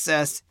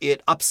process,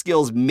 it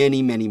upskills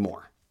many, many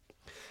more.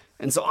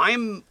 And so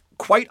I'm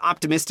quite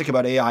optimistic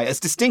about AI, as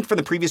distinct from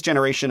the previous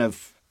generation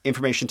of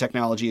information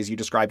technology, as you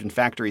described, in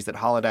factories that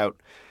hollowed out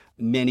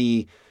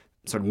many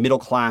sort of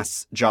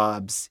middle-class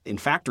jobs in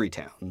factory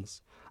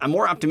towns. I'm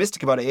more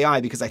optimistic about AI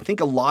because I think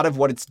a lot of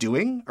what it's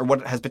doing, or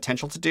what it has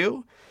potential to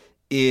do,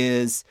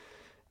 is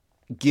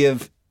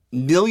give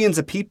millions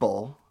of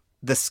people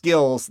the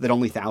skills that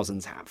only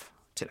thousands have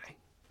today.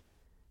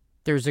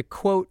 There's a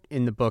quote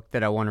in the book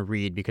that I want to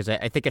read because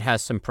I think it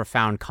has some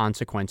profound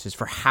consequences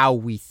for how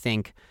we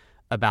think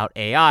about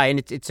AI. And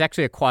it's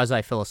actually a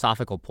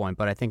quasi-philosophical point,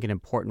 but I think an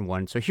important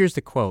one. So here's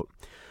the quote.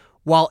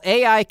 While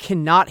AI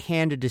cannot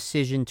hand a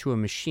decision to a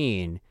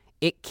machine,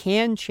 it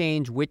can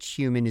change which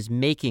human is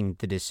making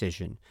the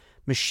decision.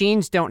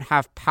 Machines don't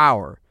have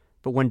power,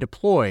 but when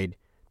deployed,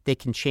 they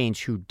can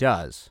change who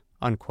does,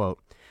 unquote.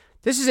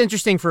 This is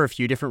interesting for a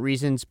few different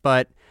reasons,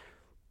 but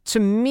to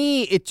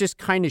me, it just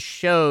kind of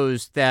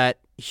shows that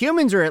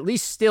humans are at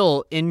least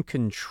still in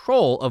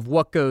control of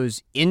what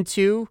goes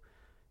into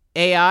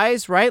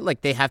AIs, right?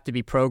 Like they have to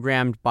be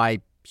programmed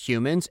by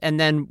humans, and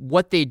then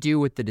what they do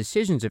with the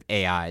decisions of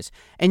AIs.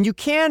 And you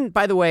can,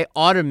 by the way,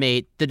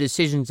 automate the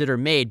decisions that are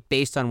made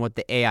based on what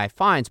the AI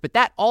finds, but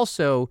that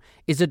also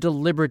is a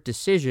deliberate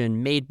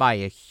decision made by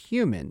a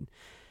human.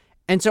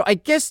 And so I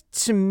guess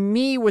to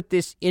me what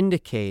this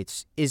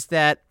indicates is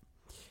that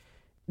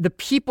the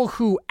people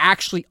who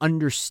actually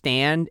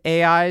understand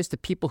AIs, the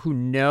people who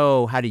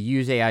know how to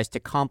use AIs to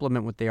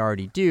complement what they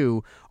already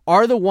do,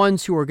 are the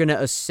ones who are going to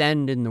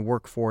ascend in the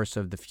workforce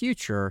of the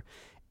future.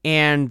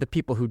 And the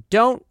people who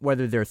don't,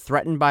 whether they're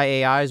threatened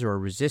by AIs or are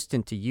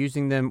resistant to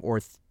using them or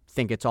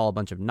think it's all a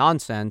bunch of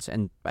nonsense,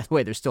 and by the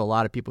way, there's still a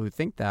lot of people who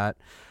think that,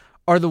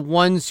 are the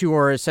ones who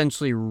are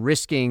essentially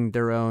risking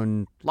their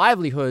own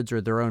livelihoods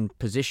or their own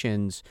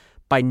positions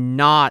by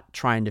not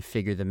trying to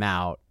figure them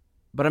out.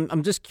 But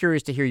I'm just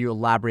curious to hear you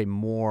elaborate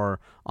more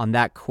on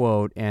that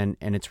quote and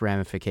its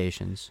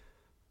ramifications.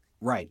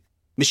 Right.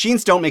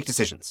 Machines don't make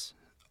decisions.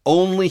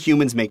 Only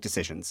humans make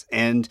decisions.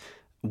 And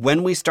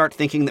when we start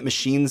thinking that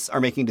machines are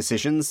making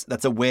decisions,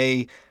 that's a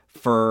way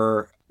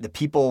for the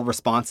people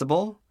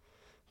responsible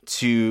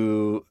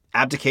to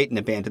abdicate and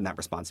abandon that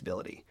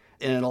responsibility.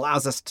 And it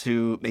allows us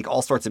to make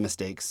all sorts of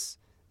mistakes,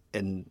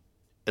 and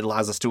it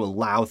allows us to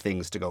allow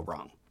things to go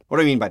wrong. What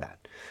do I mean by that?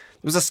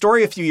 There was a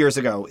story a few years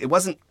ago, it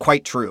wasn't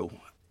quite true,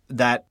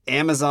 that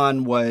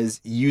Amazon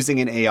was using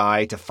an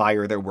AI to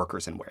fire their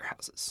workers in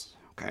warehouses.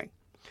 Okay.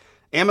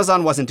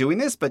 Amazon wasn't doing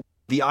this, but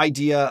the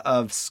idea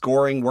of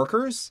scoring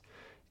workers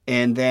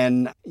and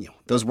then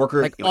those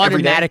workers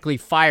automatically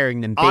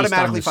firing them based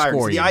on the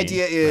score. So the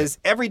idea is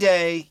every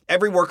day,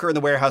 every worker in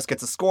the warehouse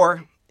gets a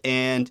score.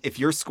 And if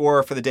your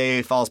score for the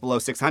day falls below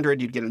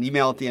 600, you'd get an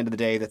email at the end of the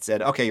day that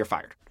said, okay, you're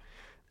fired.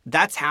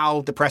 That's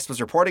how the press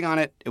was reporting on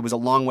it. It was a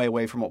long way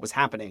away from what was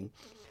happening.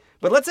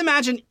 But let's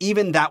imagine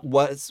even that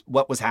was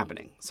what was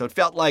happening. So it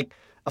felt like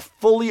a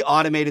fully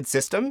automated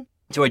system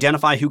to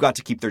identify who got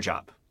to keep their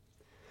job.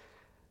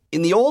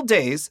 In the old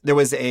days, there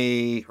would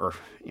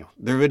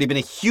have been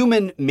a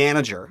human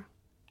manager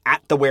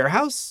at the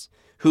warehouse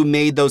who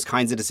made those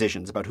kinds of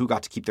decisions about who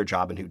got to keep their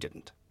job and who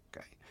didn't.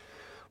 Okay.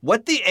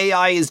 What the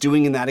AI is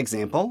doing in that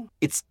example,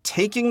 it's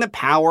taking the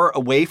power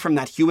away from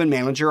that human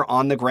manager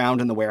on the ground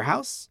in the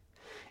warehouse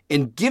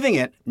and giving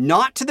it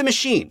not to the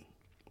machine,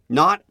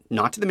 not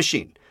to the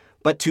machine,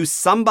 but to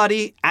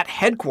somebody at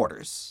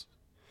headquarters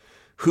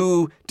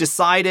who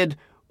decided,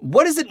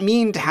 what does it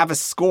mean to have a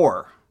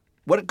score?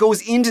 What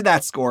goes into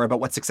that score about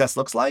what success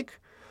looks like?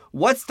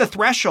 What's the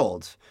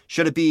threshold?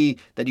 Should it be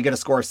that you get a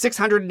score of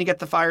 600 and you get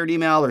the fired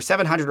email, or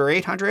 700 or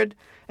 800?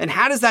 And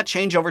how does that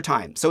change over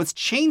time? So it's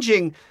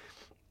changing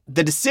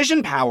the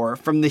decision power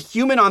from the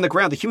human on the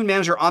ground, the human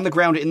manager on the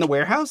ground in the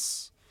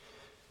warehouse,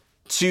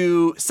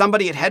 to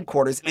somebody at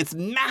headquarters. And it's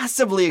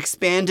massively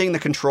expanding the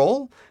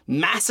control,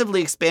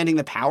 massively expanding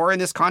the power in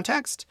this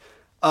context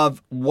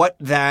of what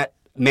that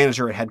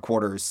manager at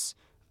headquarters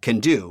can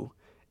do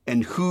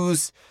and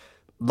whose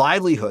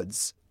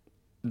livelihoods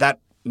that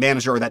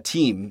manager or that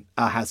team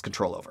has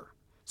control over.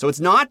 So it's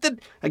not that,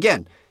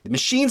 again, the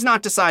machine's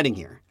not deciding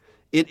here.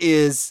 It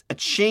is a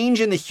change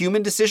in the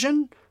human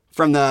decision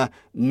from the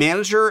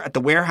manager at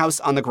the warehouse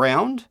on the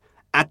ground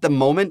at the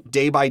moment,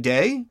 day by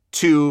day,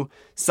 to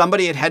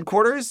somebody at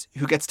headquarters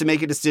who gets to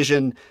make a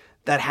decision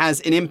that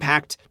has an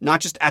impact not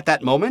just at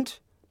that moment,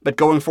 but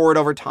going forward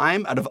over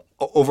time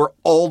over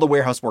all the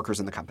warehouse workers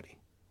in the company.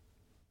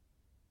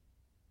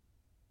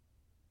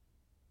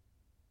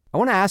 I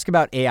want to ask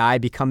about AI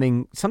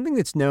becoming something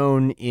that's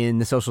known in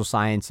the social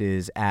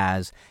sciences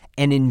as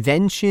an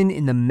invention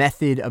in the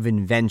method of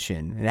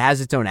invention. It has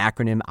its own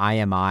acronym,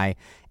 IMI.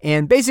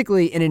 And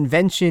basically, an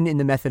invention in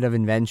the method of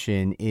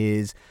invention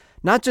is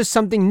not just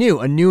something new,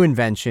 a new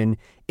invention.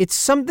 It's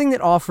something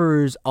that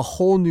offers a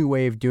whole new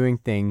way of doing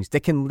things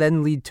that can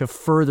then lead to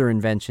further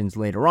inventions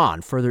later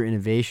on, further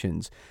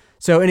innovations.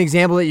 So an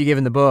example that you give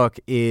in the book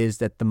is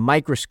that the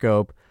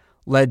microscope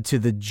led to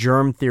the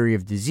germ theory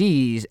of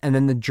disease, and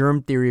then the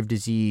germ theory of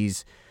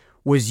disease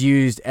was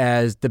used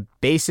as the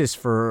basis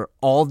for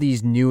all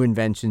these new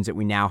inventions that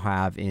we now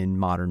have in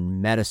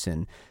modern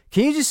medicine.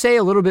 Can you just say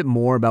a little bit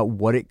more about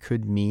what it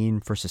could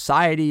mean for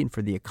society and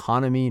for the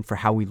economy and for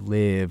how we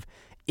live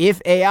if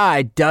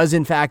AI does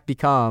in fact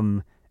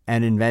become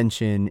an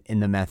invention in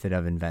the method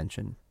of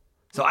invention?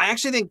 So I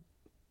actually think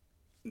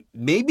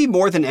maybe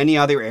more than any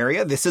other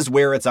area, this is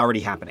where it's already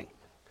happening.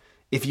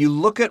 If you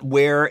look at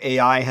where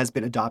AI has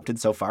been adopted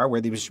so far, where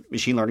the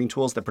machine learning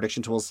tools, the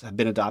prediction tools have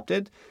been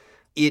adopted,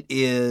 it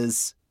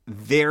is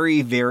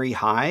very, very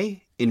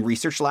high in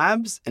research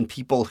labs and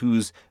people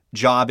whose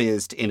job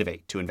is to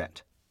innovate, to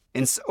invent.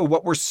 And so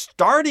what we're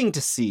starting to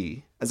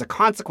see as a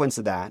consequence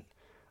of that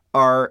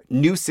are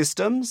new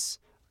systems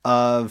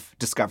of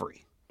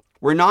discovery.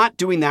 We're not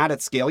doing that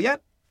at scale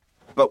yet,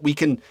 but we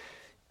can,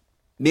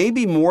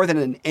 maybe more than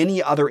in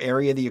any other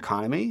area of the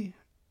economy,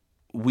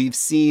 we've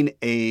seen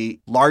a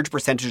large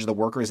percentage of the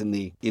workers in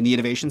the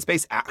innovation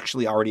space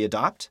actually already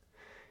adopt.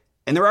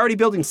 And they're already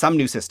building some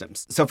new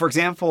systems. So for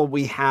example,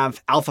 we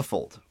have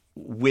AlphaFold,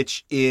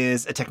 which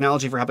is a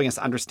technology for helping us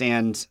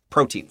understand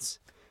proteins.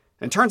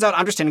 And it turns out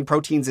understanding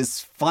proteins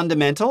is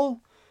fundamental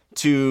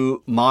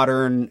to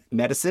modern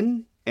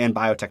medicine and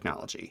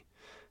biotechnology.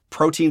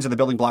 Proteins are the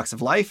building blocks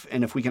of life.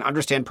 And if we can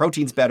understand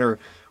proteins better,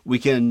 we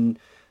can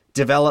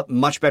develop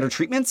much better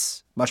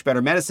treatments, much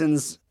better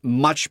medicines,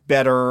 much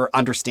better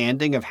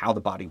understanding of how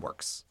the body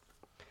works.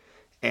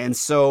 And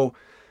so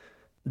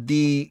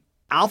the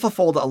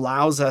AlphaFold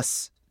allows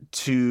us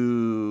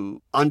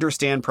to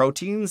understand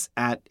proteins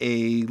at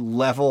a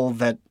level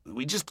that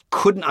we just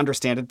couldn't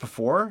understand it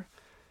before,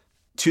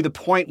 to the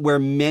point where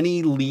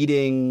many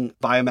leading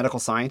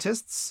biomedical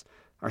scientists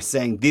are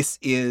saying this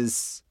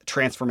is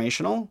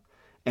transformational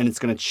and it's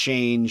going to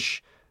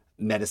change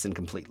medicine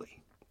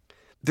completely.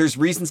 There's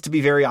reasons to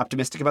be very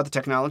optimistic about the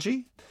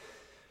technology.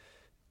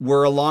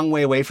 We're a long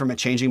way away from it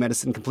changing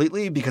medicine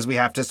completely because we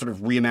have to sort of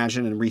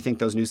reimagine and rethink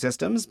those new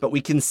systems. But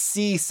we can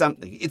see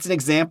something. It's an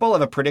example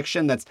of a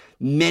prediction that's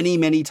many,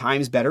 many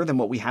times better than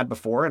what we had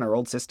before in our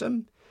old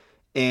system.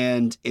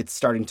 And it's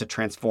starting to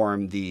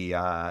transform the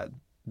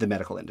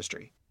medical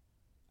industry.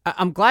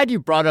 I'm glad you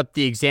brought up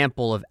the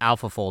example of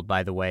AlphaFold,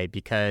 by the way,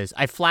 because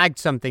I flagged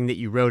something that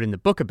you wrote in the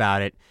book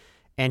about it.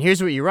 And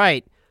here's what you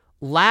write.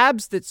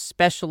 Labs that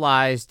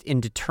specialized in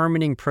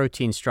determining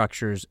protein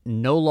structures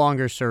no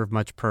longer serve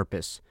much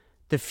purpose.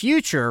 The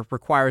future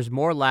requires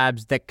more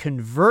labs that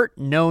convert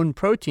known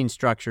protein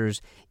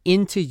structures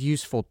into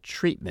useful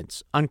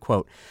treatments,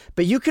 unquote.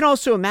 But you can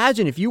also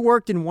imagine if you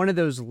worked in one of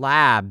those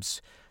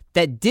labs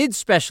that did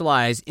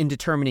specialize in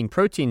determining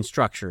protein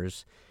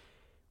structures,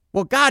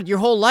 well, God, your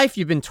whole life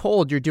you've been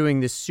told you're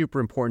doing this super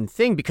important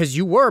thing because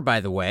you were,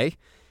 by the way.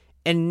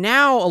 And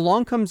now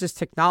along comes this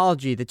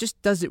technology that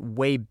just does it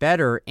way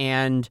better,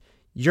 and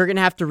you're going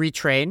to have to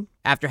retrain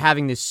after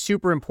having this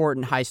super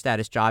important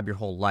high-status job your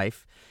whole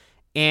life,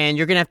 and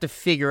you're going to have to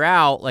figure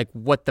out like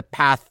what the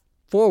path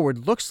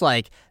forward looks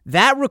like.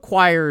 That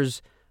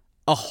requires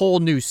a whole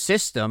new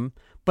system,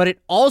 but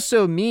it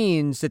also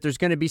means that there's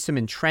going to be some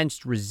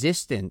entrenched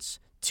resistance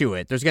to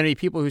it. There's going to be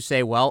people who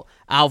say, well,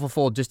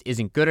 AlphaFold just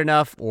isn't good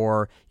enough,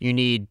 or you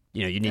need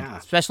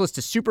specialists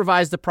to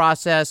supervise the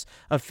process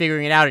of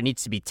figuring it out. It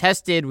needs to be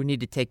tested. We need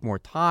to take more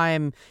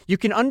time. You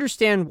can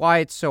understand why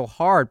it's so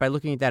hard by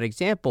looking at that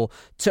example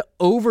to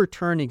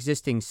overturn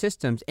existing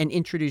systems and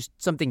introduce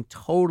something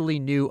totally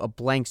new, a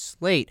blank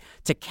slate,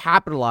 to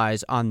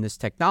capitalize on this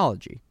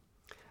technology.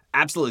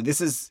 Absolutely.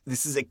 This is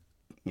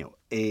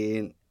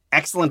an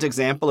excellent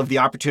example of the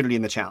opportunity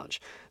and the challenge.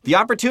 The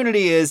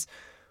opportunity is,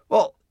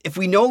 well, if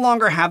we no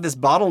longer have this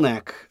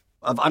bottleneck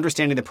of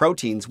understanding the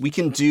proteins, we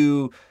can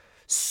do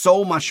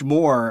so much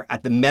more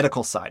at the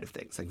medical side of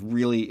things, like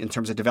really in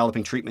terms of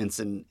developing treatments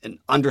and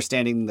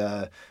understanding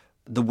the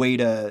way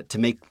to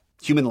make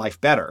human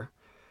life better.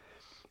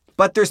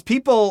 But there's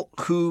people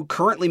who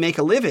currently make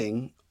a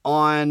living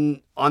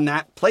on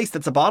that place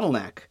that's a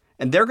bottleneck,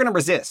 and they're going to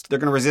resist. They're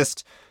going to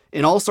resist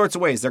in all sorts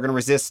of ways. They're going to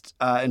resist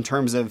in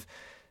terms of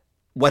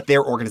what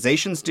their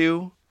organizations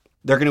do.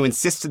 They're going to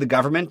insist to the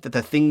government that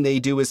the thing they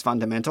do is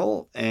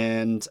fundamental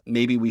and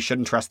maybe we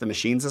shouldn't trust the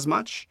machines as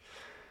much.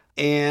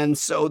 And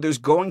so there's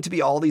going to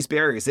be all these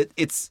barriers.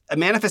 It's a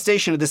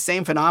manifestation of the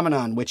same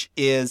phenomenon, which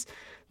is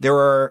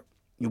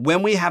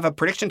when we have a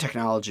prediction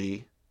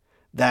technology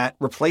that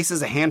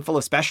replaces a handful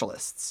of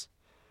specialists,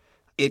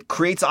 it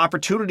creates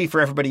opportunity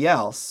for everybody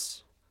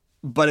else,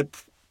 but it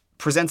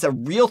presents a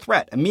real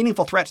threat, a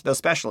meaningful threat to those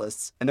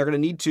specialists. And they're going to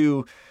need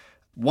to,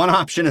 one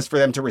option is for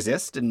them to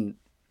resist, and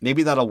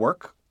maybe that'll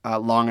work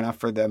long enough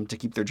for them to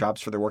keep their jobs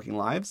for their working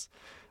lives.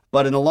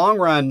 But in the long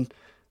run,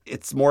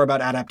 it's more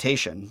about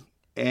adaptation.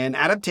 And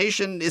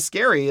adaptation is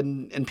scary,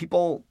 and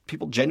people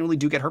genuinely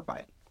do get hurt by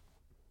it.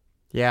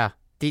 Yeah.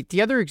 The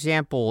other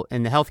example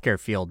in the healthcare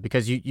field,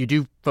 because you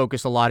do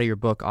focus a lot of your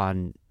book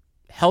on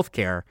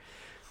healthcare,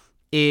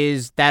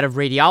 is that of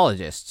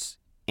radiologists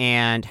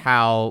and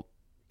how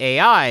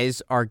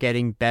AIs are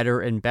getting better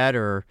and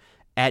better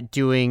at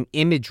doing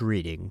image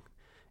reading.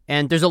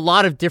 And there's a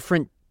lot of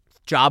different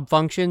job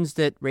functions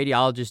that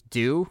radiologists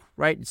do,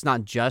 right? It's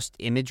not just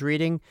image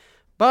reading.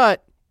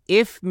 But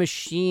if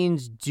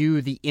machines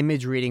do the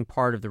image reading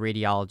part of the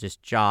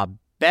radiologist job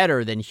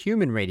better than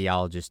human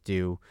radiologists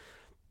do,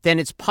 then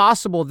it's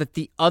possible that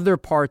the other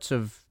parts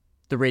of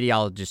the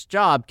radiologist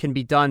job can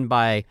be done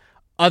by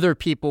other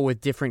people with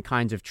different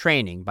kinds of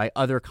training, by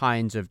other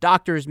kinds of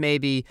doctors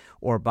maybe,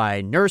 or by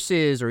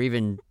nurses or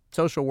even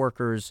social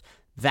workers,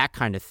 that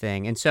kind of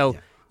thing. And so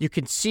you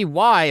can see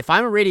why, if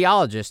I'm a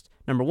radiologist,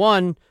 number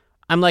one,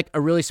 I'm like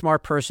a really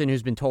smart person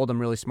who's been told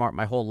I'm really smart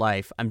my whole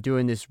life. I'm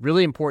doing this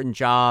really important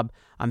job.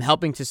 I'm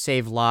helping to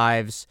save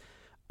lives.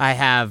 I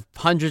have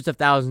hundreds of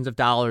thousands of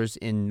dollars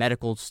in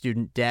medical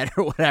student debt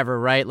or whatever,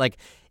 right? Like,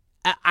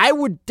 I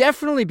would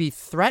definitely be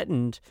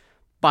threatened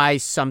by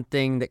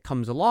something that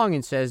comes along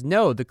and says,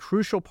 no, the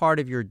crucial part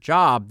of your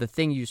job, the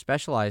thing you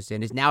specialized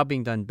in, is now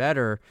being done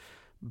better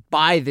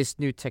by this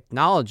new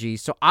technology.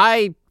 So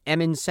I am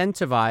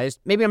incentivized,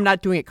 maybe I'm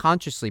not doing it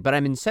consciously, but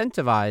I'm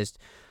incentivized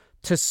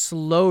to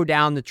slow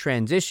down the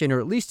transition, or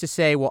at least to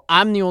say, well,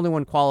 I'm the only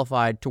one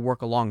qualified to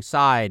work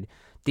alongside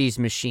these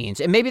machines.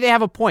 And maybe they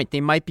have a point.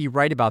 They might be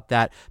right about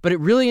that. But it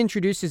really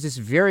introduces this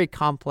very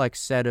complex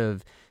set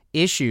of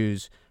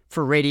issues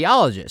for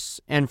radiologists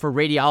and for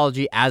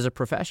radiology as a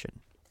profession.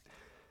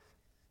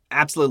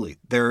 Absolutely.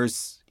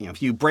 There's,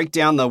 if you break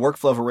down the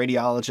workflow of a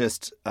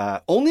radiologist,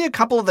 only a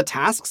couple of the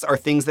tasks are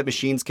things that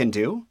machines can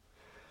do.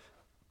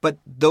 But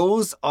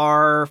those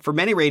are, for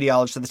many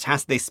radiologists, the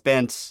tasks they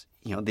spent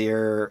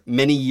their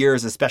many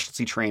years of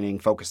specialty training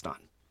focused on.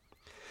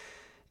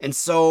 And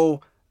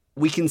so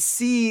we can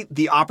see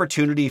the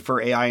opportunity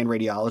for AI in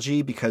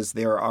radiology because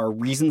there are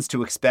reasons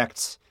to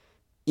expect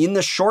in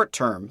the short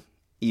term,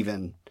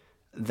 even,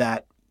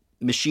 that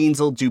machines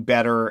will do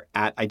better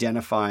at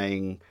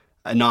identifying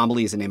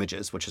anomalies in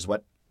images, which is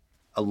what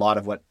a lot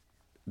of what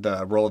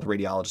the role of the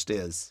radiologist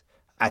is,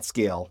 at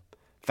scale,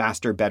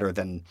 faster, better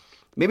than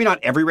maybe not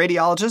every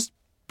radiologist,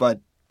 but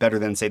better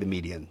than, say, the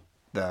median,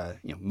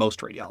 most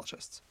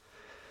radiologists.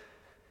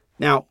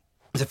 Now,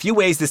 there's a few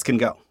ways this can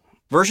go.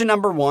 Version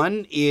number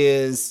one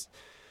is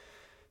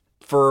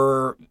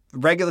for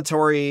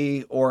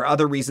regulatory or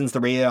other reasons the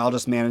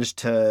radiologists managed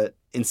to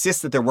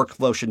insist that their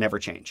workflow should never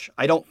change.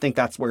 I don't think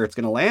that's where it's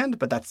going to land,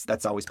 but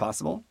that's always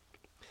possible.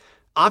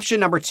 Option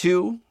number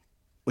two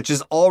which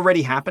is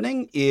already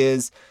happening,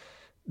 is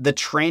the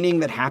training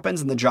that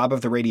happens in the job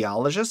of the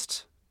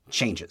radiologist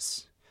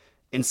changes.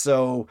 And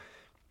so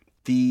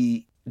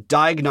the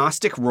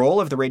diagnostic role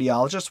of the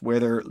radiologist, where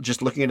they're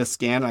just looking at a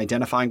scan and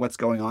identifying what's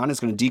going on, is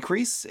going to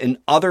decrease. And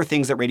other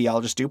things that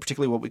radiologists do,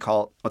 particularly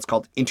what's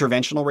called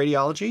interventional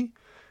radiology,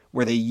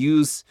 where they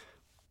use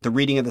the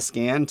reading of the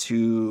scan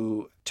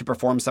to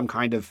perform some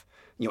kind of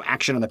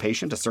action on the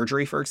patient, a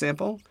surgery, for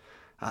example,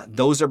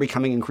 those are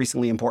becoming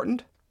increasingly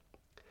important.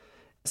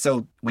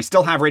 So we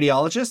still have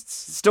radiologists,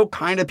 still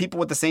kind of people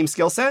with the same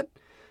skill set,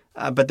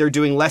 but they're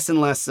doing less and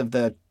less of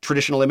the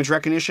traditional image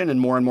recognition and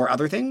more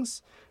other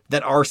things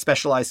that are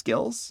specialized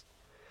skills.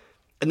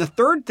 And the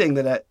third thing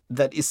that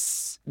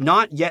is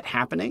not yet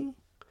happening,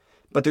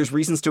 but there's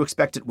reasons to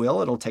expect it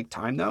will, it'll take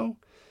time though,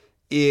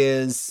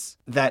 is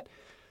that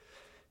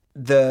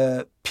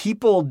the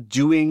people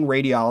doing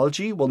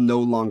radiology will no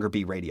longer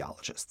be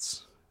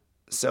radiologists.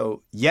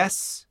 So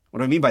yes, what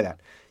do I mean by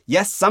that?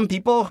 Yes, some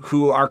people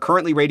who are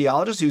currently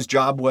radiologists whose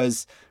job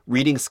was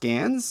reading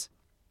scans,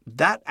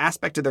 that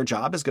aspect of their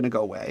job is going to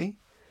go away.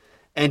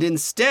 And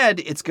instead,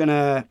 it's going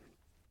to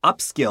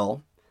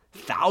upskill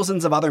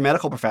thousands of other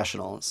medical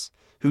professionals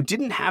who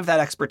didn't have that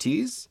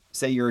expertise.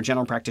 Say you're a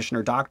general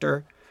practitioner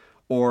doctor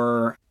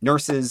or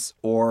nurses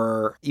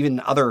or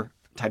even other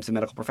types of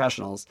medical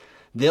professionals.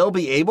 They'll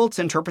be able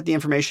to interpret the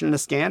information in a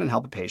scan and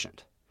help a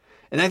patient.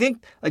 And I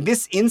think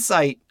this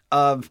insight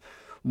of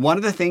one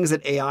of the things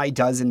that AI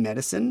does in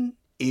medicine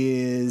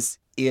is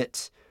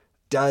it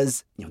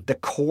does the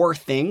core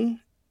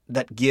thing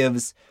that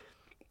gives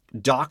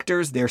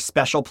doctors their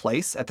special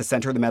place at the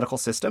center of the medical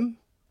system,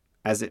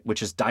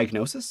 which is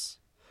diagnosis.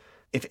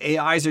 If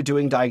AIs are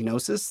doing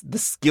diagnosis, the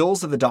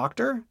skills of the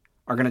doctor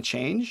are going to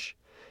change.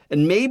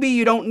 And maybe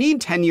you don't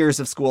need 10 years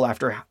of school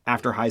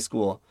after high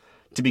school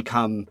to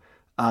become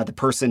the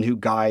person who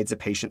guides a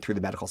patient through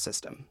the medical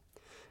system.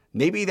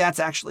 Maybe that's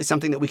actually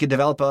something that we could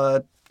develop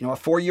a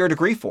 4-year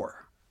degree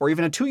for, or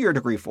even a 2-year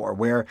degree for,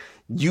 where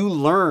you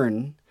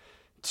learn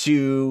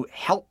to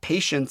help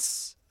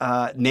patients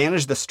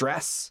manage the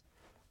stress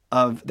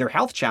of their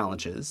health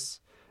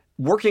challenges,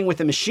 working with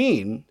a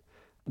machine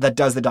that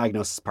does the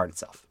diagnosis part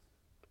itself.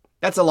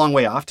 That's a long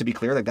way off, to be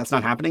clear. That's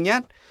not happening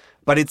yet.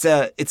 But it's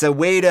a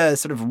way to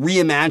sort of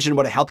reimagine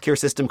what a healthcare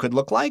system could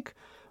look like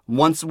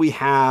once we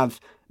have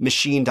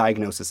machine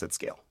diagnosis at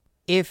scale.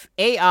 If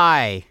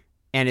AI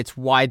and its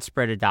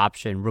widespread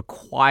adoption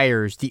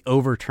requires the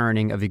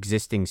overturning of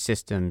existing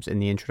systems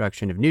and the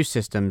introduction of new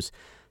systems,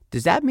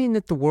 does that mean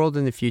that the world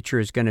in the future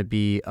is going to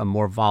be a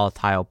more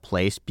volatile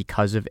place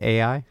because of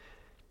AI?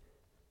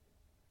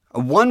 A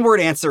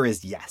one-word answer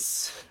is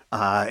yes.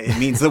 It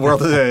means the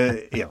world is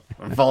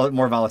a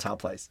more volatile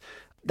place.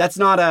 That's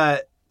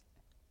not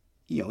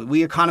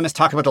we economists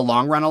talk about the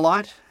long run a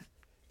lot.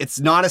 It's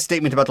not a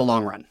statement about the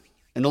long run.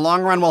 In the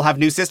long run, we'll have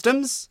new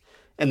systems,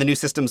 and the new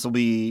systems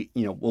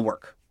will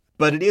work.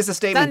 But it is a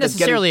statement that's not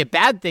necessarily a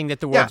bad thing that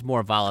the world's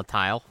more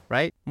volatile,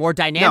 right? More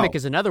dynamic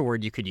is another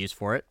word you could use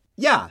for it.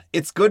 Yeah,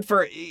 it's good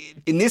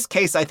in this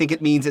case, I think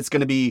it means it's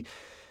going to be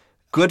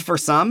good for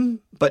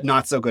some, but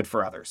not so good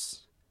for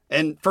others.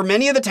 And for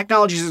many of the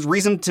technologies, there's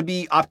reason to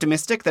be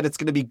optimistic that it's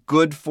going to be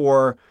good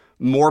for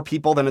more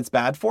people than it's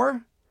bad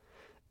for.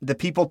 The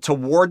people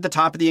toward the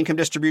top of the income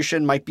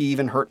distribution might be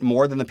even hurt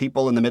more than the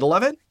people in the middle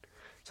of it.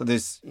 So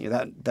there's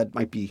that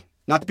might be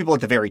not the people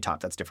at the very top,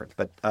 that's different,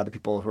 but the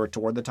people who are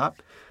toward the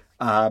top.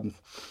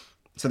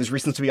 So there's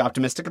reasons to be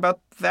optimistic about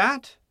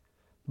that.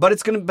 But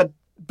it's going to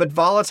but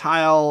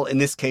volatile in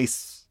this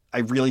case, I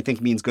really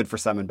think means good for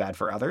some and bad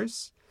for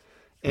others.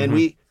 And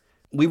we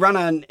run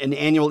an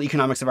annual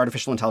Economics of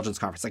Artificial Intelligence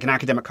conference, like an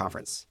academic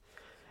conference.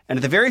 And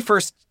at the very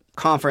first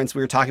conference,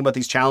 we were talking about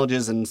these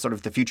challenges and sort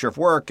of the future of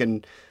work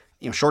and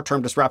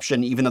short-term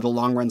disruption, even though the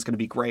long run is going to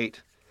be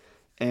great.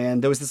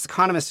 And there was this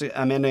economist,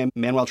 a man named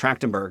Manuel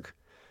Trachtenberg,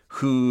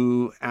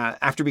 who,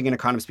 after being an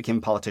economist, became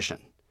a politician.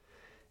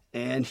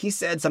 And he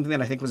said something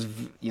that I think was,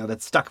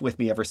 that stuck with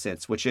me ever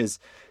since, which is,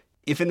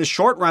 if in the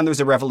short run there's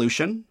a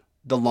revolution,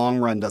 the long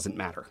run doesn't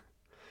matter.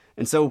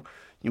 And so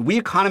we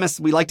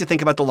economists, we like to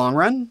think about the long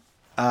run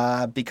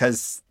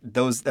because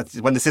that's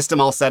when the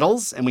system all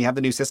settles and we have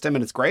the new system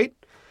and it's great.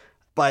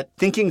 But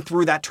thinking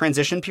through that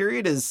transition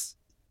period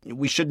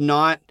we should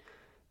not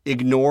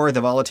ignore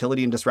the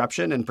volatility and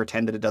disruption and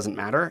pretend that it doesn't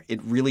matter.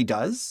 It really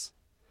does.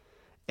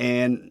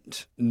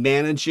 And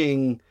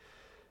managing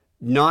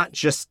not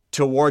just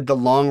toward the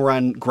long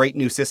run great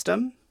new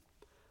system,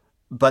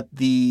 but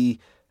the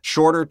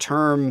shorter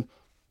term,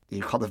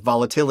 you call it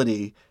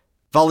volatility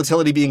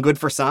being good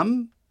for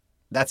some,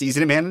 that's easy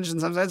to manage in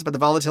some sense, but the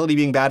volatility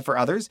being bad for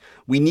others,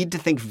 we need to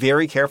think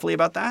very carefully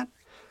about that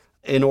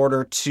in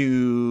order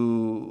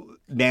to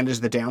manage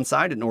the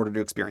downside, in order to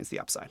experience the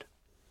upside.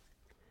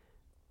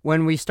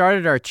 When we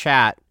started our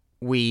chat,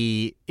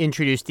 we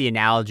introduced the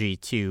analogy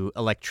to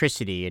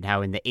electricity and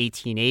how in the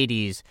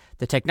 1880s,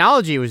 the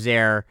technology was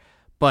there,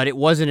 but it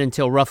wasn't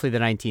until roughly the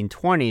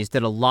 1920s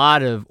that a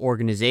lot of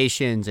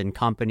organizations and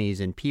companies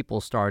and people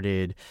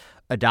started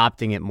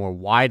adopting it more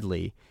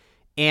widely.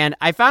 And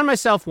I found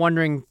myself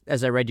wondering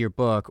as I read your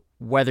book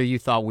whether you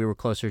thought we were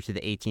closer to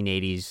the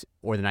 1880s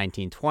or the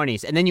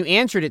 1920s. And then you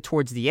answered it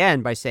towards the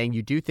end by saying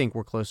you do think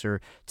we're closer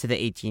to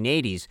the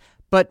 1880s.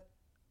 But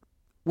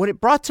what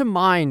it brought to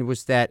mind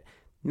was that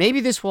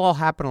maybe this will all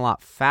happen a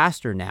lot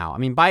faster now. I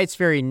mean, by its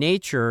very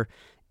nature,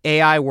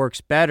 AI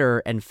works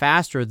better and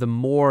faster the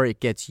more it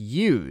gets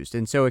used.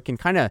 And so it can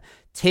kind of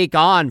take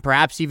on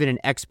perhaps even an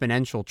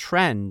exponential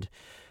trend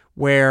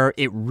where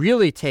it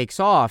really takes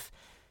off.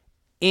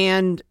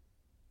 And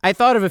I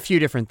thought of a few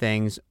different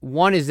things.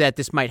 One is that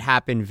this might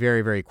happen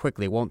very, very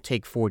quickly. It won't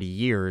take 40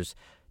 years.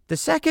 The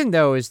second,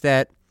 though, is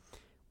that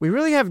we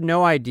really have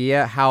no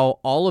idea how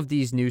all of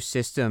these new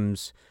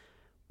systems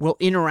will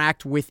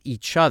interact with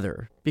each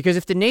other. Because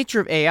if the nature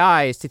of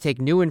AI is to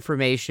take new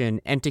information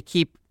and to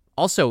keep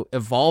also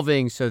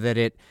evolving so that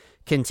it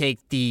can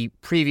take the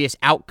previous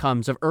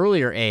outcomes of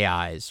earlier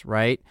AIs,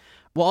 right?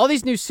 Well, all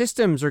these new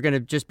systems are going to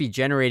just be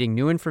generating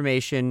new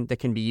information that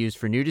can be used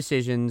for new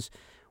decisions,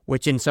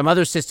 which in some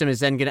other system is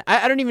then going to,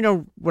 I don't even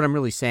know what I'm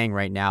really saying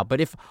right now,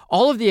 but if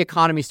all of the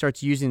economy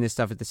starts using this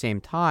stuff at the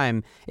same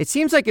time, it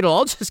seems like it'll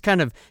all just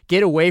kind of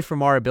get away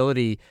from our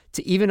ability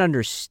to even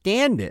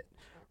understand it.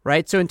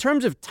 Right. So in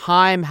terms of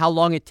time, how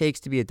long it takes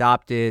to be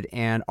adopted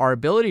and our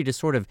ability to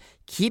sort of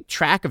keep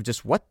track of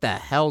just what the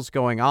hell's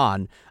going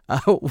on,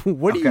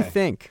 what do you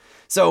think?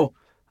 So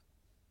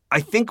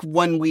I think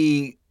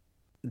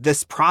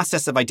this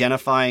process of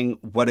identifying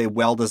what a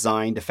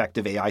well-designed,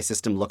 effective AI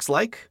system looks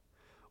like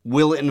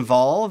will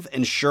involve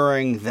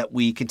ensuring that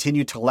we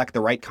continue to collect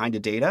the right kind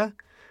of data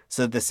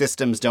so that the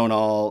systems don't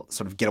all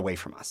sort of get away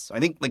from us. So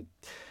I think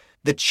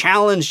the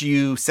challenge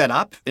you set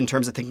up in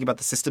terms of thinking about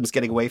the systems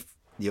getting away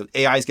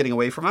AI is getting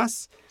away from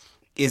us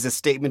is a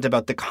statement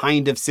about the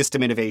kind of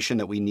system innovation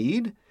that we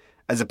need,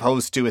 as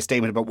opposed to a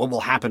statement about what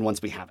will happen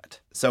once we have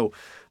it. So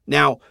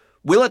now,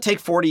 will it take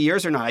 40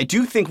 years or not? I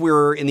do think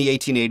we're in the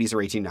 1880s or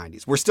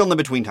 1890s. We're still in the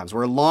between times.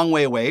 We're a long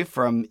way away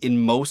from, in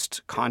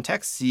most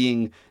contexts,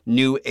 seeing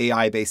new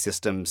AI-based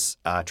systems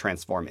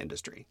transform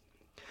industry.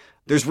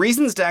 There's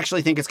reasons to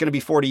actually think it's going to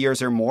be 40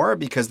 years or more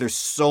because there's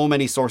so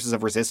many sources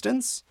of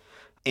resistance,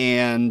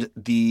 and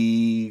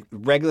the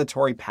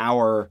regulatory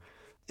power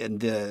and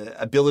the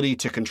ability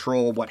to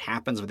control what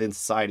happens within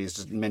society is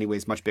just in many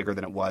ways much bigger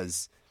than it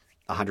was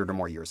 100 or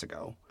more years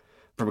ago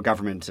from a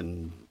government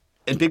and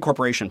big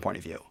corporation point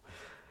of view.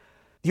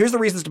 Here's the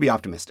reasons to be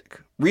optimistic.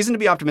 Reason to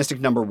be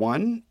optimistic, number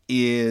one,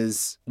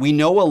 is we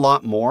know a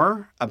lot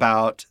more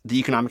about the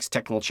economics of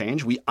technical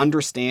change. We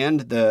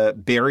understand the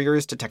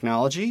barriers to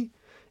technology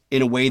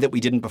in a way that we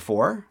didn't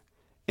before.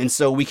 And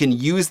so we can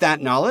use that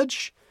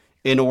knowledge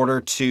in order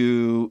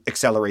to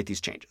accelerate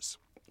these changes.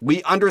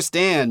 We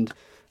understand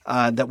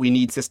that we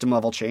need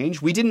system-level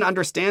change. We didn't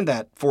understand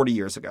that 40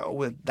 years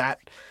ago. That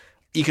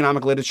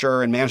economic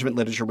literature and management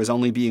literature was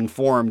only being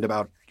formed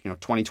about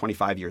 20,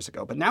 25 years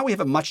ago. But now we have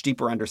a much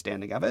deeper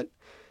understanding of it.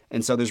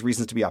 And so there's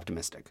reasons to be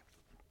optimistic.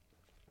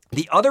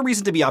 The other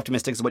reason to be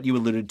optimistic is what you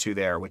alluded to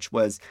there, which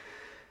was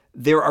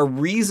there are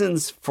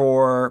reasons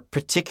for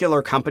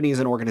particular companies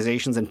and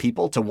organizations and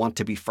people to want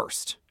to be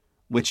first,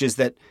 which is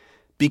that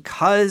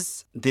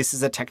because this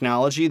is a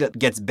technology that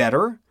gets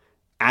better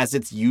as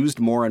it's used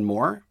more and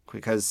more,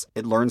 because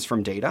it learns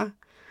from data,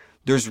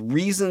 there's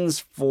reasons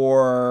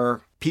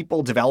for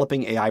people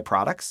developing AI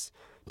products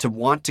to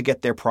want to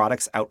get their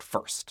products out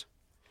first.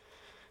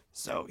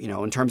 So,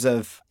 in terms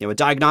of a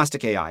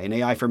diagnostic AI, an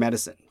AI for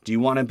medicine, do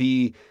you want to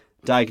be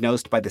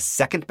diagnosed by the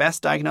second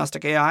best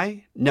diagnostic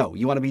AI? No,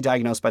 you want to be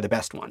diagnosed by the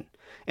best one.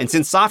 And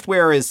since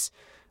software is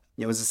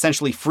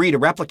essentially free to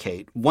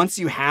replicate, once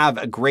you have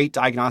a great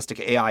diagnostic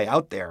AI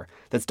out there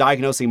that's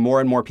diagnosing more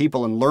and more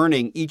people and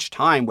learning each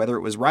time whether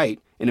it was right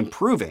and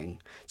improving,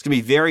 it's going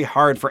to be very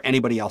hard for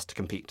anybody else to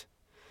compete.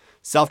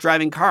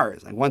 Self-driving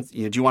cars.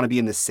 Do you want to be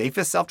in the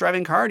safest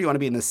self-driving car? Or do you want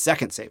to be in the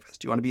second safest?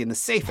 Do you want to be in the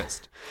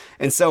safest?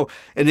 And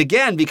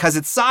again, because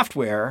it's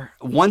software,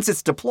 once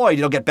it's deployed,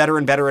 it'll get better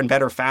and better and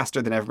better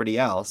faster than everybody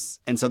else.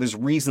 And so there's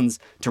reasons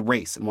to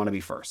race and want to be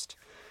first.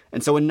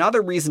 And so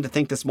another reason to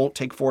think this won't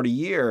take 40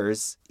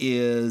 years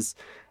is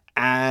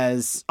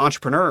as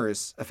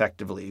entrepreneurs,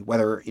 effectively,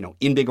 whether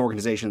in big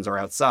organizations or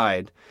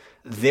outside,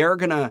 they're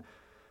going to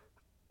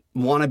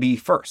want to be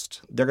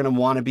first. They're going to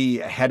want to be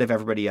ahead of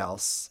everybody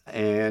else.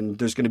 And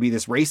there's going to be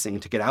this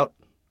racing to get out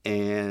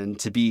and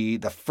to be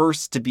the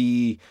first to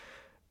be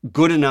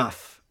good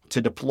enough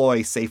to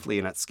deploy safely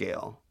and at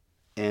scale.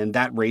 And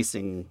that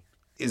racing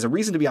is a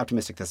reason to be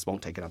optimistic this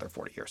won't take another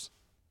 40 years.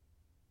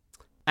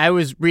 I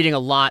was reading a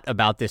lot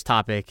about this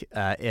topic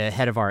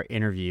ahead of our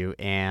interview,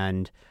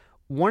 and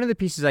one of the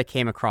pieces I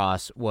came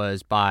across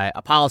was by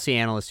a policy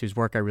analyst whose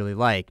work I really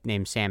like,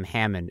 named Sam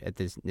Hammond at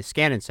the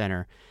Niskanen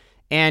Center.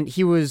 And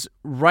he was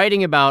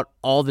writing about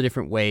all the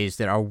different ways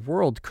that our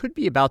world could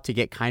be about to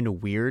get kind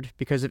of weird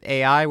because of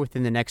AI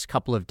within the next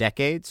couple of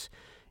decades.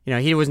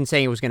 He wasn't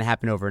saying it was going to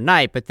happen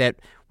overnight, but that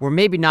we're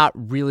maybe not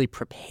really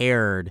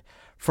prepared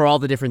for all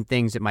the different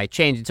things that might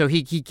change. And so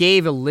he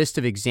gave a list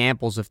of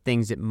examples of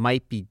things that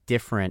might be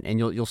different, and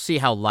you'll see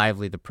how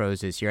lively the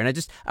prose is here.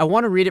 And I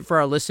want to read it for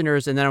our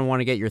listeners, and then I want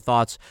to get your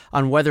thoughts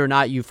on whether or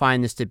not you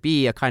find this to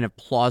be a kind of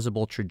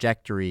plausible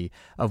trajectory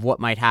of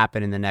what might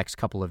happen in the next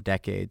couple of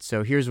decades.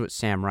 So here's what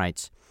Sam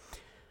writes.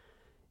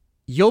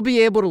 You'll be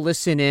able to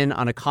listen in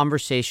on a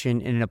conversation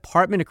in an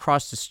apartment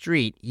across the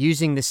street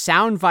using the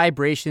sound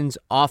vibrations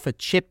off a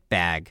chip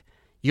bag.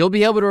 You'll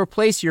be able to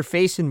replace your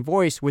face and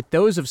voice with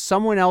those of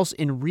someone else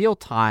in real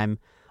time,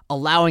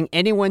 allowing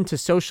anyone to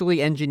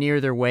socially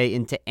engineer their way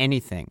into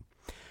anything.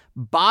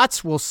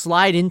 Bots will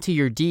slide into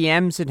your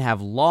DMs and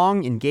have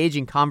long,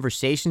 engaging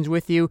conversations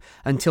with you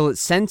until it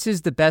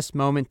senses the best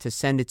moment to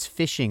send its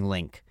phishing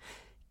link.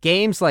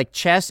 Games like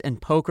chess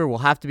and poker will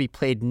have to be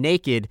played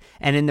naked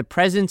and in the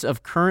presence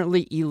of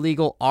currently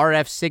illegal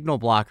RF signal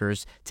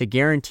blockers to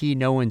guarantee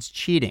no one's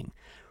cheating.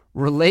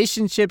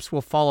 Relationships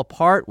will fall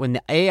apart when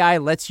the AI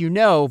lets you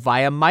know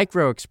via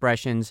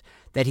micro-expressions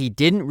that he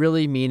didn't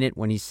really mean it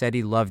when he said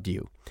he loved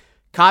you.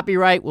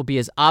 Copyright will be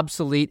as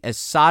obsolete as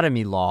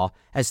sodomy law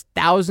as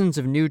thousands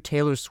of new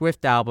Taylor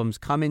Swift albums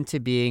come into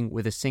being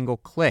with a single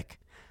click.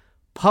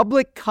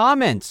 Public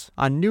comments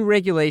on new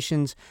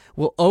regulations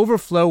will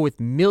overflow with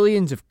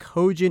millions of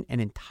cogent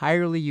and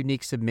entirely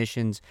unique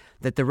submissions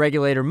that the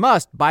regulator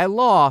must, by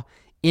law,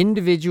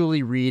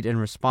 individually read and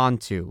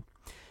respond to.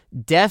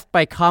 Death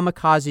by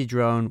kamikaze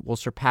drone will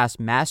surpass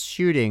mass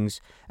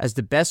shootings as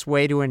the best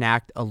way to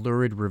enact a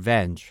lurid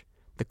revenge.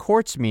 The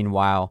courts,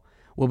 meanwhile,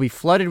 will be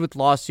flooded with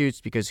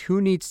lawsuits because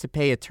who needs to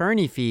pay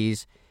attorney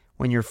fees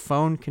when your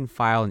phone can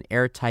file an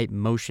airtight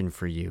motion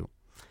for you?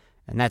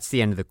 And that's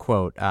the end of the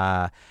quote.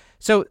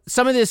 So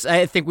some of this,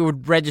 I think we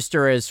would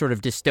register as sort of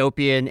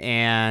dystopian,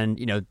 and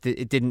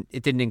it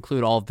didn't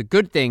include all of the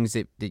good things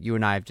that you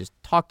and I have just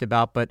talked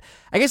about. But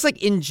I guess like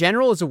in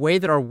general, is a way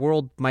that our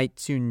world might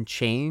soon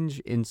change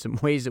in some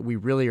ways that we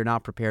really are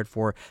not prepared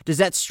for. Does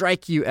that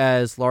strike you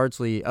as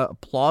largely a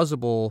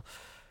plausible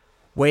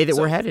way that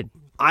we're headed?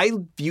 I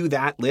view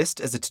that list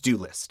as a to-do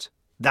list.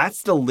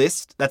 That's the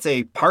list. That's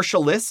a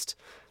partial list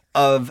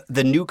of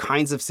the new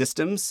kinds of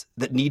systems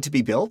that need to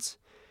be built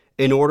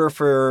in order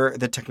for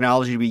the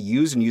technology to be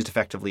used and used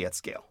effectively at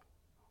scale.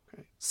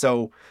 Okay.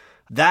 So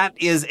that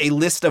is a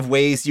list of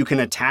ways you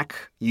can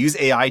use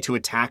AI to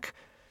attack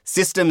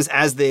systems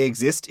as they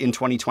exist in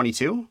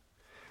 2022.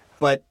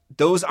 But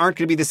those aren't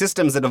going to be the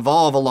systems that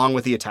evolve along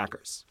with the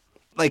attackers.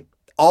 Like,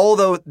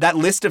 although that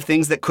list of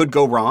things that could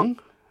go wrong,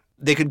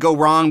 they could go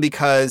wrong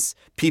because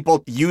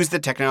people use the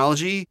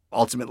technology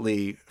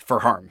ultimately for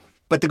harm.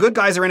 But the good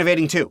guys are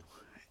innovating too.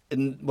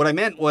 And what I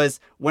meant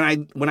was when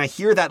I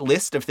hear that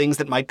list of things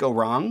that might go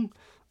wrong,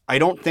 I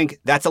don't think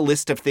that's a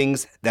list of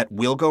things that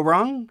will go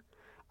wrong.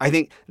 I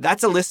think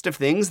that's a list of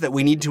things that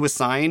we need to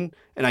assign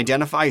and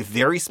identify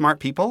very smart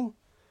people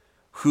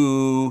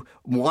who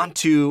want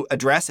to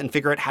address and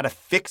figure out how to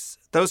fix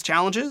those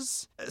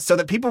challenges so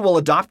that people will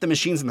adopt the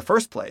machines in the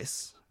first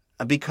place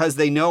because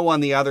they know on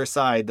the other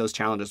side those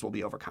challenges will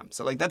be overcome.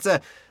 So like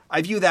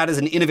I view that as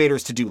an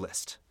innovator's to-do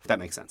list, if that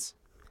makes sense.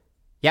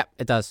 Yep,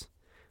 it does.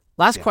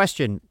 Last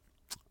question.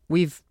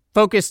 We've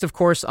focused, of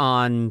course,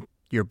 on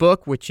your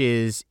book, which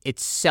is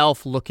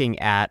itself looking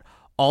at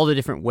all the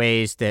different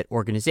ways that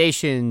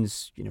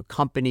organizations,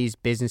 companies,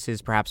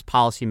 businesses, perhaps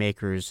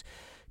policymakers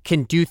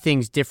can do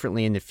things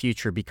differently in the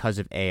future because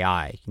of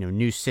AI,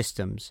 new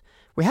systems.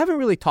 We haven't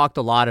really talked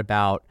a lot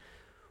about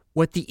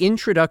what the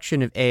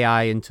introduction of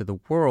AI into the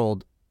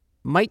world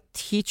might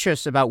teach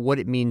us about what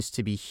it means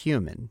to be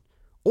human,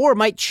 or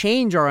might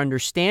change our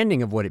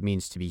understanding of what it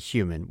means to be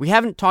human. We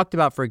haven't talked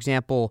about, for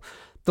example,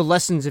 the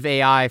lessons of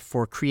AI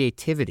for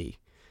creativity.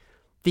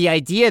 The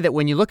idea that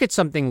when you look at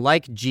something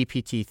like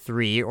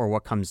GPT-3 or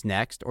what comes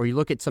next, or you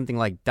look at something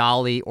like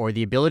DALL-E or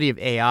the ability of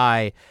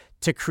AI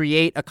to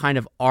create a kind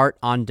of art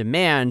on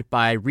demand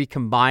by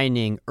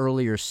recombining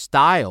earlier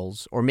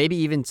styles, or maybe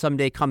even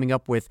someday coming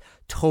up with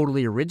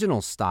totally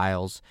original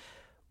styles,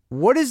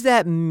 what does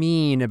that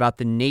mean about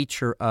the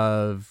nature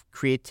of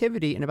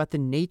creativity and about the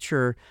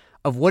nature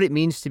of what it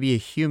means to be a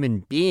human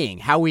being,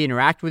 how we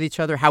interact with each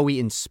other, how we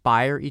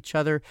inspire each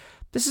other?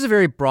 This is a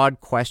very broad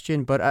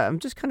question, but I'm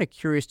just kind of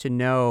curious to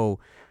know,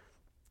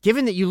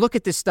 given that you look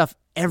at this stuff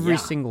every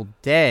single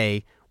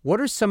day, what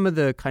are some of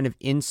the kind of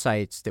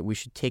insights that we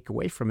should take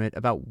away from it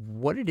about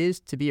what it is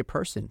to be a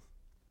person?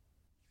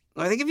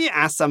 I think if you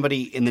ask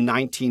somebody in the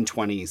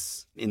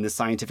 1920s in the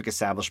scientific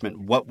establishment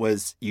what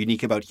was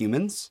unique about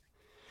humans,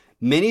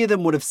 many of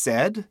them would have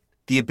said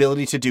the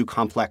ability to do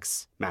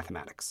complex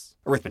mathematics,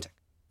 arithmetic.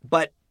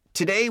 But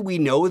today we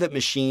know that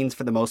machines,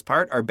 for the most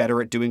part, are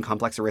better at doing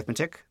complex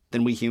arithmetic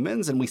than we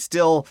humans, and we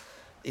still,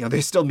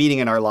 there's still meaning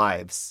in our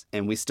lives,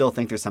 and we still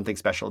think there's something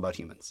special about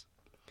humans.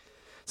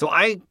 So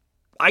I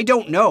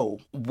don't know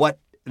what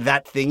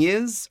that thing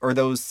is, or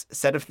those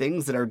set of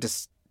things that are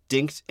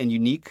distinct and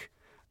unique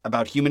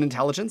about human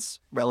intelligence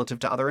relative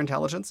to other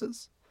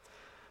intelligences.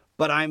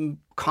 But I'm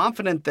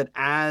confident that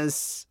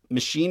as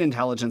machine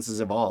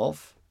intelligences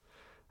evolve,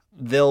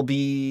 there'll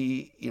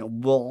be,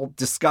 we'll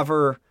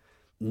discover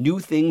new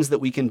things that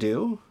we can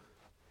do.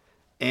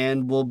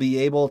 and we'll be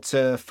able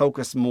to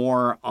focus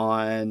more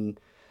on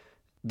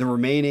the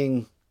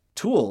remaining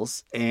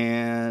tools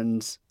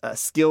and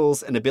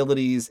skills and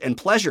abilities and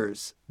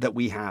pleasures that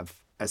we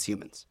have as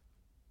humans.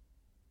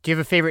 Do you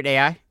have a favorite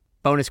AI?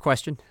 Bonus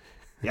question.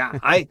 Yeah,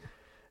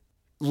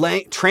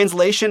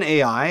 translation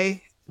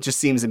AI just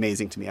seems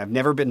amazing to me. I've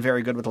never been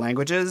very good with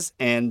languages,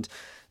 and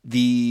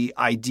the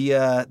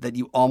idea that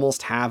you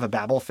almost have a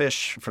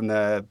Babelfish from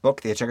the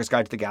book, The Hitchhiker's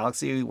Guide to the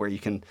Galaxy, where you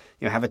can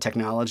have a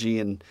technology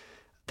and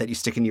that you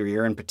stick in your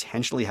ear and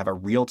potentially have a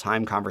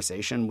real-time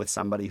conversation with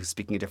somebody who's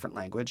speaking a different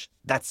language,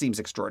 that seems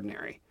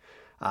extraordinary.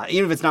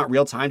 Even if it's not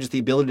real-time, just the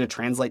ability to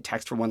translate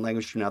text from one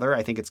language to another,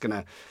 I think it's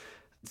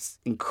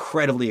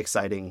incredibly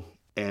exciting.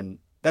 And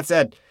that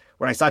said,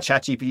 when I saw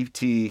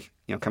ChatGPT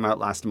come out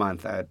last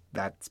month,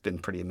 that's been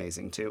pretty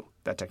amazing too,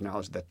 that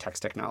technology, that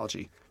text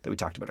technology that we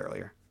talked about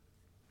earlier.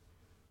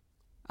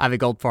 Avi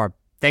Goldfarb,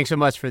 thanks so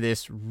much for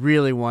this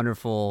really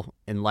wonderful,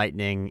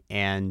 enlightening,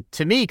 and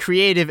to me,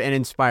 creative and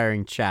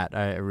inspiring chat.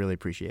 I really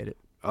appreciate it.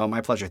 Oh,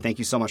 my pleasure. Thank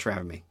you so much for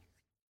having me.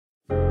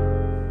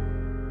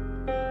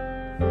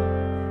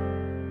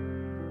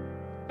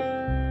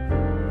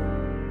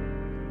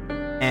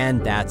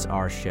 And that's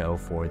our show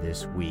for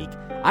this week.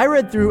 I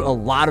read through a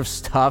lot of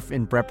stuff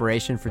in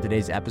preparation for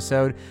today's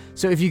episode,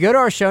 so if you go to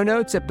our show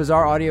notes at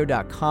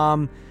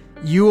bizarreaudio.com,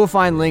 you will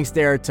find links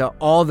there to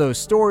all those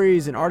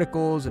stories and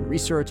articles and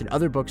research and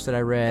other books that I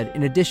read,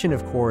 in addition,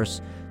 of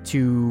course,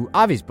 to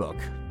Avi's book,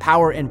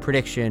 Power and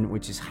Prediction,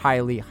 which is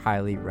highly,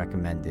 highly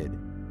recommended.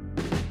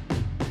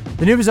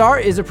 The New Bizarre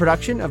is a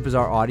production of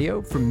Bizarre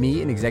Audio from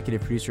me and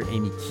executive producer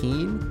Amy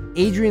Keene.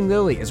 Adrian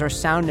Lilly is our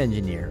sound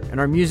engineer, and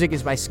our music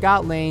is by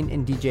Scott Lane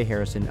and DJ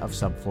Harrison of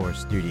Subfloor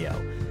Studio.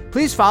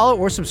 Please follow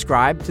or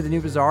subscribe to The New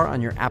Bizarre on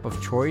your app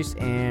of choice,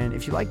 and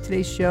if you like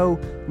today's show,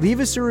 leave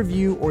us a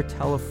review or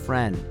tell a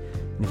friend.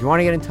 And if you want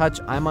to get in touch,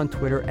 I'm on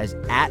Twitter as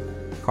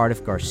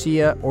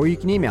 @CardiffGarcia, or you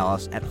can email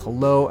us at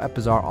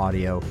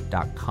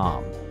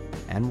hello@bizarreaudio.com.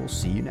 And we'll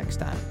see you next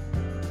time.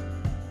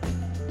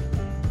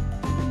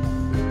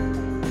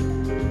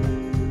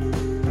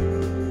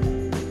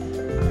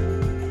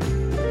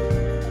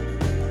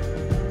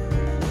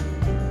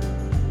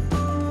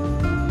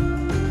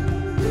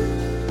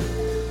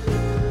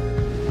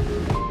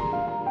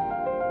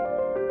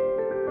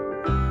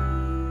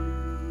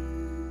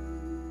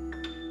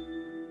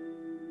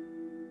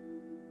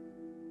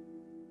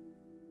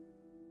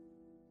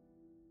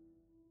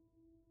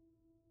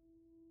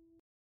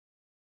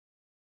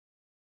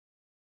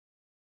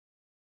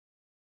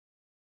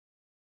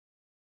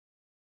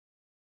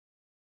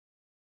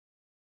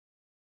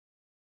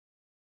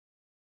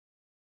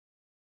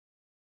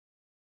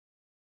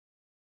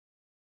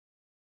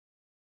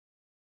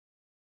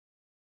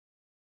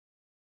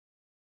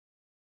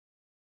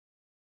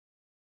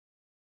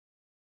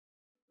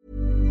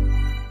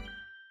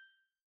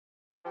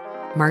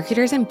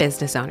 Marketers and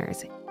business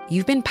owners,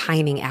 you've been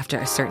pining after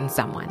a certain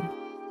someone.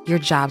 Your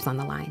job's on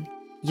the line.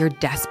 You're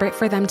desperate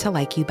for them to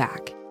like you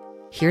back.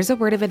 Here's a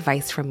word of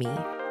advice from me.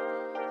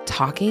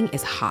 Talking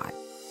is hot.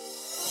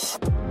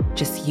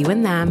 Just you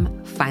and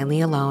them,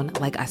 finally alone,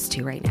 like us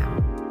two right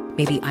now.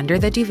 Maybe under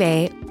the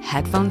duvet,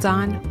 headphones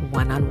on,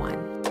 one-on-one.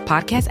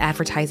 Podcast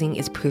advertising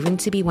is proven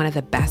to be one of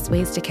the best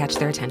ways to catch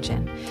their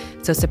attention.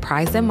 So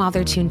surprise them while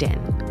they're tuned in,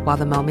 while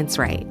the moment's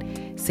right.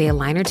 Say a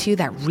line or two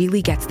that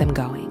really gets them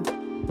going.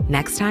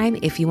 Next time,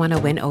 if you want to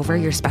win over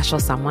your special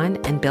someone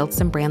and build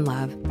some brand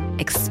love,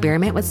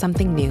 experiment with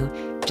something new.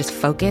 Just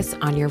focus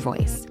on your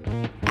voice.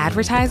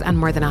 Advertise on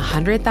more than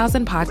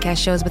 100,000 podcast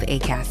shows with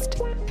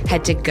Acast.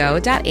 Head to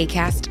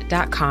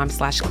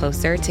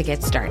go.acast.com/closer to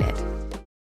get started.